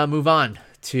 Let's move on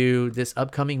to this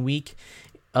upcoming week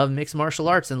of mixed martial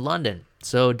arts in London.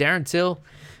 So Darren Till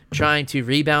trying to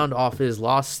rebound off his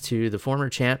loss to the former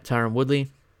champ Tyron Woodley.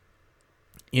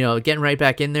 Getting right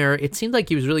back in there. It seemed like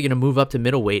he was really going to move up to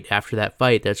middleweight after that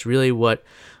fight. That's really what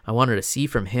I wanted to see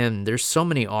from him. There's so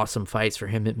many awesome fights for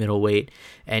him at middleweight,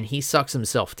 and he sucks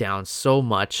himself down so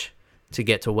much to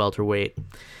get to welterweight.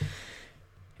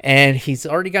 And he's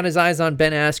already got his eyes on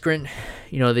Ben Askren.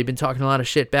 They've been talking a lot of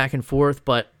shit back and forth,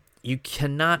 but you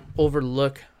cannot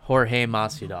overlook Jorge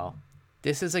Masvidal.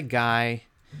 This is a guy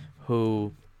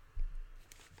who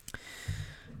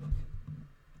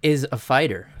is a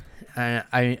fighter.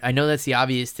 I know that's the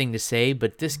obvious thing to say,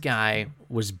 but this guy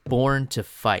was born to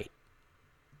fight.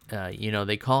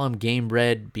 They call him game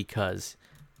bred because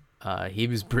he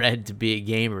was bred to be a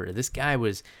gamer. This guy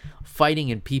was fighting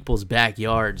in people's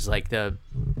backyards, like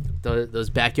those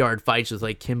backyard fights with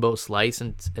like Kimbo Slice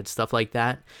and stuff like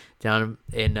that down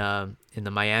in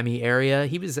the Miami area.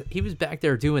 He was back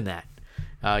there doing that,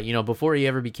 before he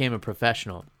ever became a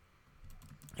professional.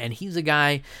 And he's a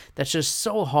guy that's just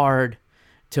so hard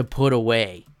to put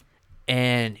away.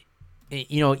 And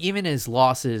even his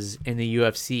losses in the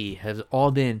UFC have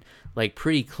all been like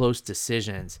pretty close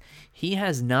decisions. He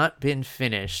has not been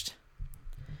finished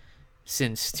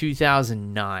since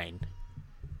 2009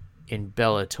 in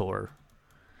Bellator,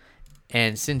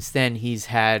 and since then he's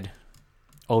had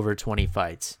over 20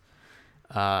 fights.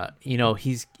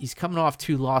 He's coming off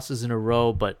 2 losses in a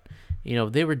row, but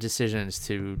they were decisions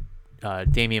to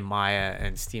Damian Maia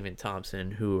and Stephen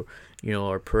Thompson, who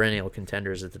are perennial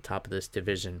contenders at the top of this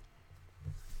division.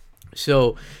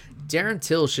 So Darren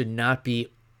Till should not be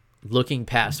looking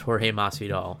past Jorge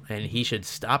Masvidal, and he should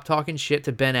stop talking shit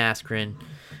to Ben Askren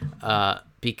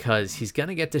because he's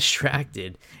gonna get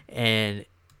distracted. And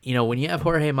when you have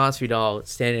Jorge Masvidal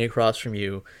standing across from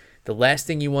you, the last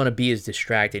thing you want to be is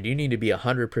distracted. You need to be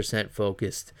 100%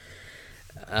 focused.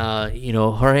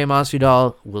 Jorge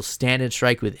Masvidal will stand and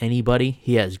strike with anybody.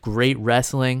 He has great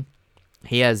wrestling.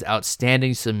 He has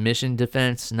outstanding submission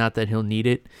defense. Not that he'll need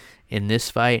it in this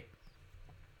fight.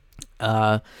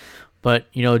 But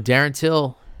Darren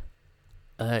Till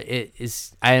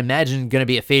is, I imagine, going to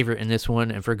be a favorite in this one,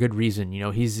 and for good reason.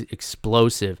 He's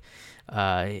explosive.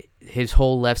 His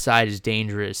whole left side is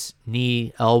dangerous.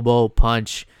 Knee, elbow,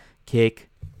 punch, kick.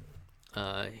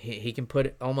 He can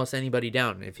put almost anybody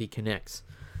down if he connects.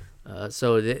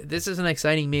 So this is an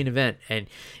exciting main event, and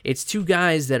it's 2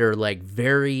 guys that are like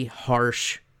very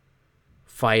harsh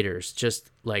fighters,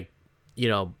 just like,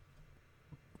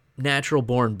 natural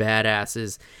born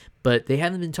badasses, but they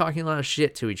haven't been talking a lot of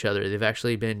shit to each other. They've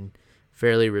actually been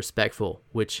fairly respectful,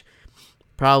 which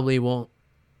probably won't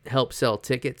help sell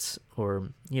tickets, or,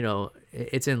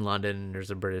 it's in London and there's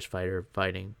a British fighter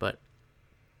fighting, but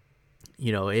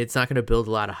it's not going to build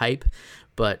a lot of hype.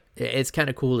 But it's kind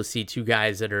of cool to see 2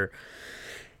 guys that are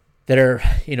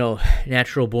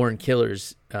natural born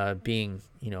killers being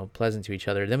pleasant to each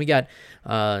other. Then we got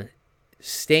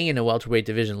staying in the welterweight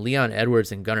division, Leon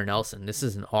Edwards and Gunnar Nelson. This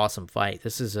is an awesome fight.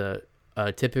 This is a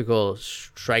typical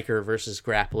striker versus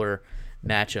grappler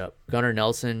matchup. Gunnar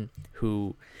Nelson,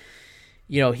 who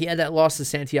he had that loss to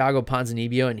Santiago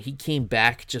Ponzinibbio, and he came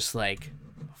back just like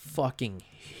fucking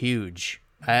huge.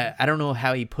 I don't know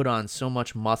how he put on so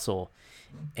much muscle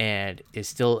and is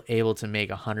still able to make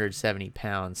 170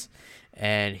 pounds.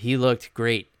 And he looked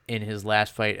great in his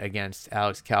last fight against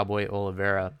Alex Cowboy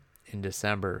Oliveira in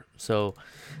December. So,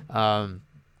 good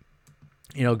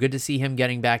to see him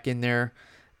getting back in there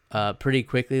pretty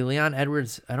quickly. Leon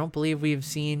Edwards, I don't believe we've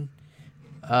seen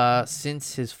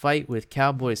since his fight with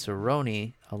Cowboy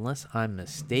Cerrone, unless I'm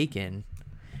mistaken.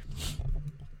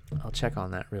 I'll check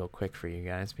on that real quick for you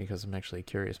guys because I'm actually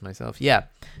curious myself. Yeah,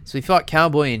 so he fought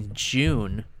Cowboy in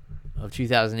June of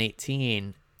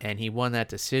 2018, and he won that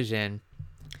decision,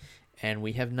 and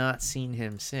we have not seen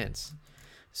him since.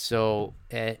 So,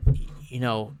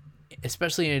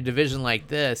 especially in a division like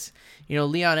this,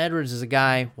 Leon Edwards is a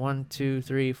guy, 1, 2,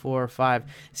 3, 4, 5,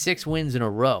 6 wins in a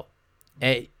row.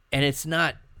 And it's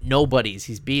not nobodies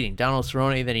he's beating. Donald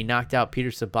Cerrone, then he knocked out Peter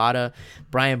Sabata,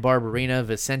 Brian Barberena,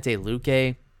 Vicente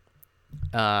Luque.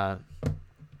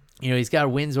 He's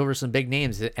got wins over some big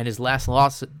names, and his last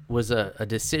loss was a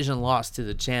decision loss to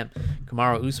the champ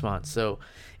Kamaru Usman. So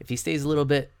if he stays a little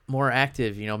bit more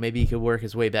active, maybe he could work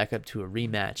his way back up to a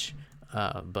rematch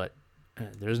but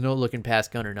there's no looking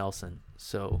past Gunnar Nelson.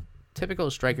 So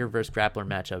typical striker versus grappler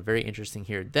matchup. Very interesting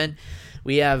here. Then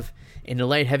we have in the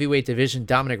light heavyweight division,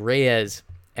 Dominic Reyes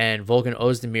and Volkan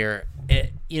Ozdemir.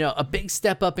 A big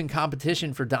step up in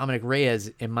competition for Dominic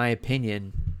Reyes, in my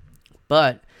opinion.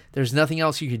 But there's nothing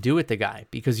else you could do with the guy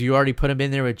because you already put him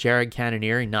in there with Jared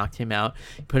Cannonier. He knocked him out.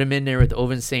 You put him in there with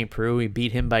Ovince St. Preux. He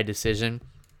beat him by decision.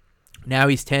 Now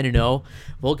he's 10-0.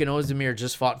 Volkan Ozdemir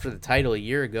just fought for the title a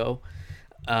year ago.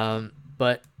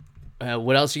 But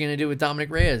what else are you going to do with Dominic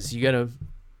Reyes? You got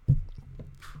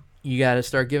to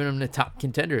start giving him the top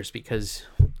contenders because,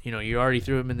 you already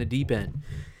threw him in the deep end.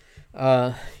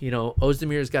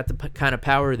 Ozdemir's got the kind of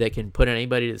power that can put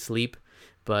anybody to sleep,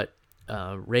 but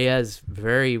Reyes,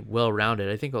 very well-rounded.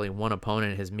 I think only one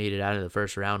opponent has made it out of the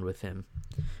first round with him,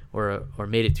 or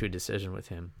made it to a decision with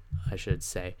him, I should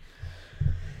say.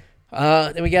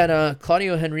 Then we got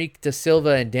Claudio Henrique da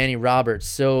Silva and Danny Roberts.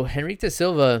 So Henrique da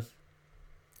Silva,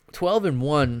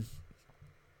 12-1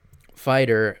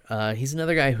 fighter. He's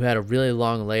another guy who had a really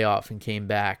long layoff and came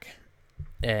back,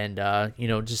 and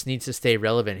just needs to stay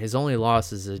relevant. His only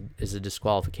loss is a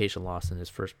disqualification loss in his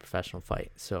first professional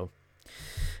fight. So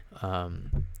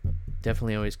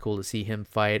definitely always cool to see him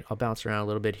fight. I'll bounce around a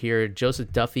little bit here.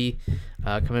 Joseph Duffy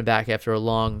coming back after a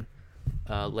long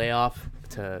layoff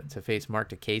to face Mark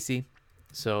DeCasey.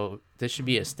 So this should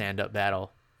be a stand-up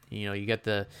battle. You get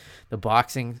the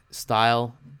boxing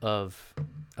style of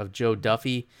Joe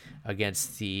Duffy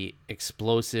against the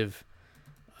explosive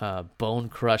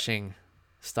bone-crushing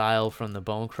style from the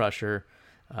Bone Crusher,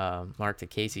 Mark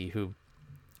DeCasey, who,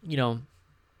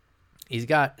 he's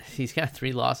got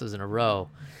 3 losses in a row,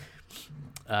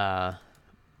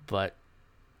 but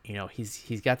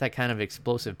he's got that kind of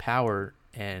explosive power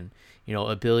and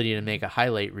ability to make a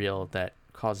highlight reel that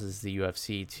causes the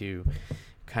UFC to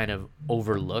kind of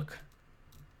overlook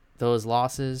those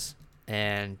losses.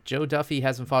 And Joe Duffy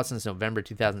hasn't fought since November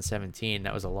 2017.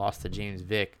 That was a loss to James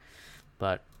Vick,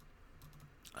 but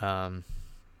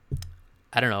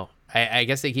I don't know. I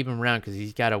guess they keep him around because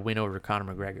he's got a win over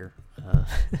Conor McGregor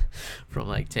from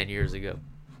like 10 years ago.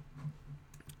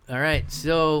 All right,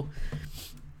 so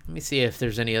let me see if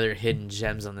there's any other hidden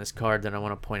gems on this card that I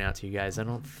want to point out to you guys. I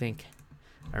don't think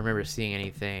I remember seeing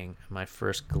anything at my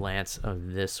first glance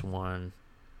of this one.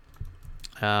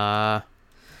 No,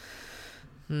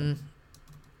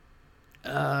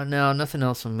 nothing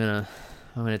else I'm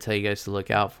gonna tell you guys to look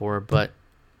out for. But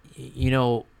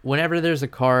whenever there's a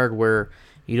card where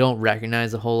you don't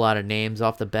recognize a whole lot of names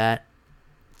off the bat,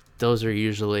 those are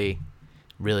usually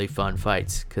really fun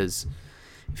fights. Because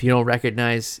if you don't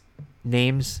recognize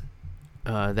names,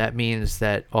 that means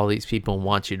that all these people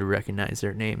want you to recognize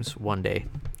their names one day.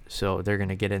 So they're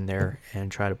gonna get in there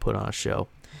and try to put on a show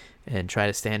and try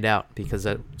to stand out, because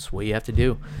that's what you have to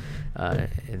do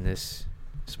in this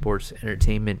sports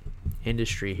entertainment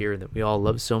industry here that we all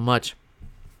love so much.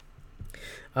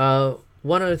 One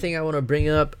other thing I want to bring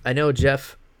up, I know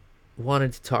Jeff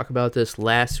wanted to talk about this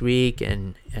last week,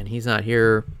 and he's not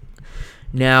here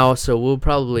now, so we'll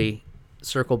probably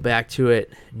circle back to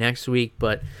it next week.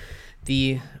 But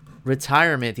the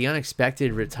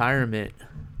unexpected retirement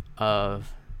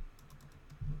of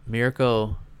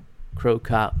Mirko Cro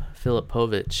Cop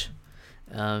Filipovic.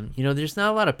 There's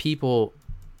not a lot of people,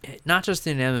 not just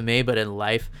in MMA but in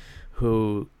life,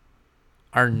 who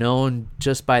are known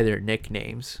just by their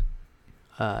nicknames.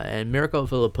 And Mirko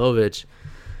Filipovic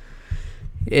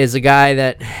is a guy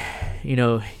that,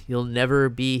 you'll never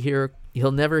hear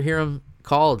him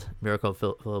called Mirko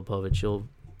Filipovic.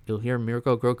 You'll hear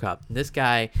Mirko Cro Cop. This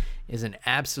guy is an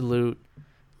absolute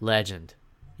legend.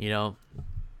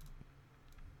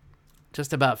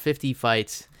 Just about 50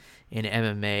 fights in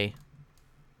MMA,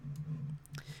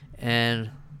 and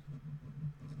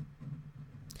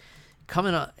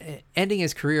ending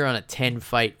his career on a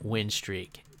 10-fight win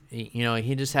streak.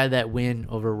 He just had that win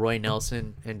over Roy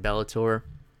Nelson in Bellator,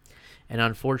 and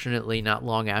unfortunately, not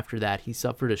long after that, he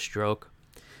suffered a stroke,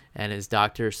 and his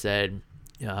doctor said,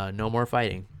 no more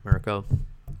fighting, Mirko.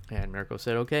 And Mirko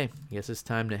said, okay, I guess it's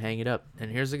time to hang it up.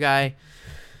 And here's a guy,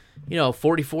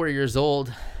 44 years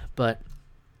old, but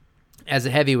as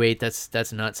a heavyweight,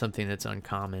 that's not something that's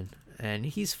uncommon. And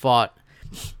he's fought,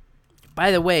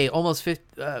 by the way, almost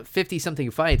 50-something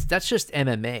fights. That's just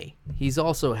MMA. He's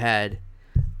also had,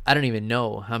 I don't even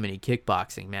know how many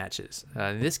kickboxing matches.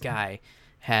 This guy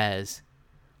has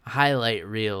highlight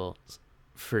reels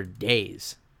for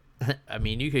days. I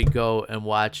mean, you could go and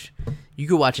watch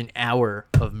an hour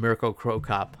of Mirko Cro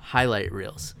Cop highlight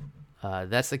reels.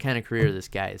 That's the kind of career this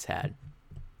guy has had.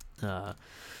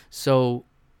 So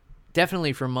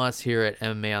definitely from us here at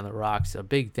MMA on the Rocks, a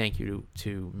big thank you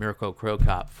to Mirko Cro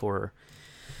Cop for,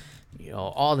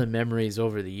 all the memories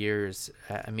over the years.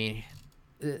 I mean,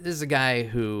 this is a guy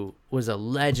who was a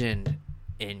legend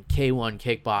in K1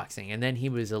 kickboxing, and then he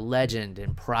was a legend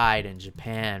in Pride in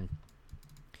Japan.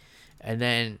 And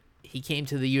then he came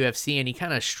to the UFC and he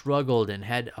kind of struggled and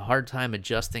had a hard time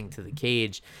adjusting to the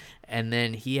cage. And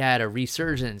then he had a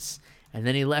resurgence, and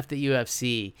then he left the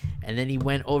UFC, and then he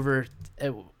went over.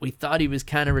 We thought he was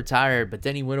kind of retired, but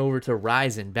then he went over to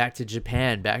Rizin, back to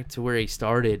Japan, back to where he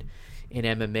started in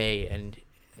MMA,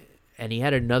 and he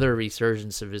had another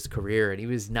resurgence of his career, and he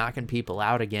was knocking people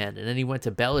out again. And then he went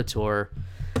to Bellator,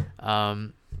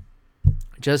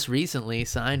 just recently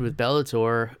signed with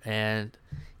Bellator, and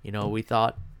we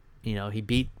thought, he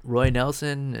beat Roy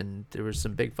Nelson, and there was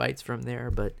some big fights from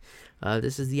there, but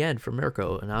this is the end for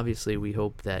Mirko, and obviously we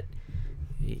hope that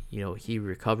he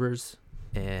recovers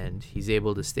and he's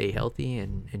able to stay healthy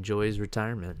and enjoy his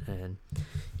retirement. And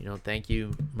thank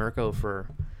you, Mirko, for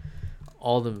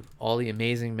all the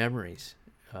amazing memories.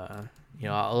 I'll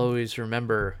always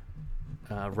remember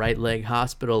right leg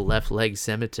hospital, left leg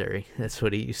cemetery. That's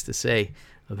what he used to say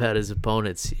about his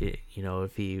opponents,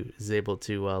 if he was able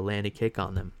to land a kick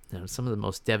on them. Some of the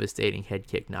most devastating head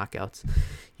kick knockouts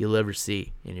you'll ever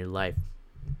see in your life.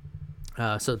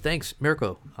 So thanks,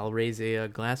 Mirko. I'll raise a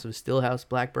glass of Stillhouse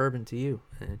Black Bourbon to you.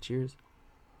 Cheers.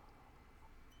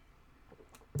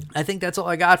 I think that's all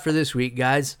I got for this week,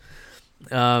 guys.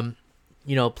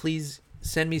 Please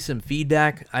send me some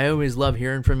feedback. I always love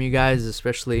hearing from you guys,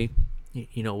 especially,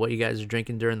 what you guys are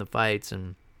drinking during the fights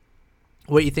and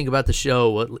what you think about the show,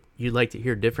 what you'd like to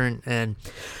hear different. And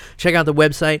check out the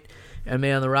website,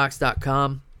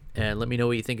 MMAOnTheRocks.com, and let me know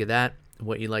what you think of that,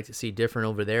 what you'd like to see different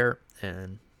over there.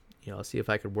 And I'll see if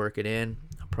I could work it in.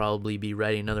 I'll probably be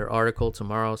writing another article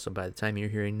tomorrow, so by the time you're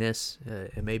hearing this,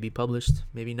 it may be published,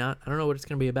 maybe not. I don't know what it's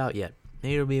going to be about yet.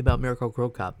 Maybe it'll be about Mirko Cro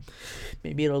Cop.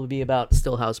 Maybe it'll be about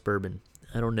Stillhouse Bourbon.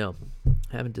 I don't know.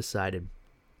 I haven't decided.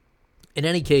 In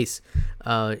any case,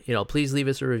 please leave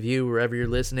us a review wherever you're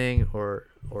listening or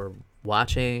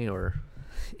watching or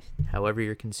however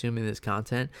you're consuming this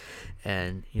content.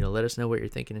 And, let us know what you're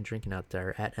thinking and drinking out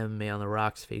there at MMA on the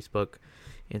Rocks, Facebook,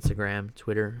 Instagram,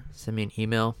 Twitter. Send me an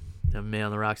email,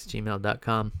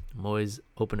 MMAOnTheRocks@gmail.com. I'm always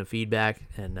open to feedback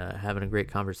and having a great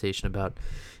conversation about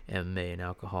MMA and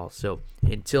alcohol. So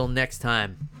until next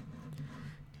time,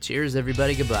 cheers,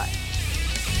 everybody. Goodbye.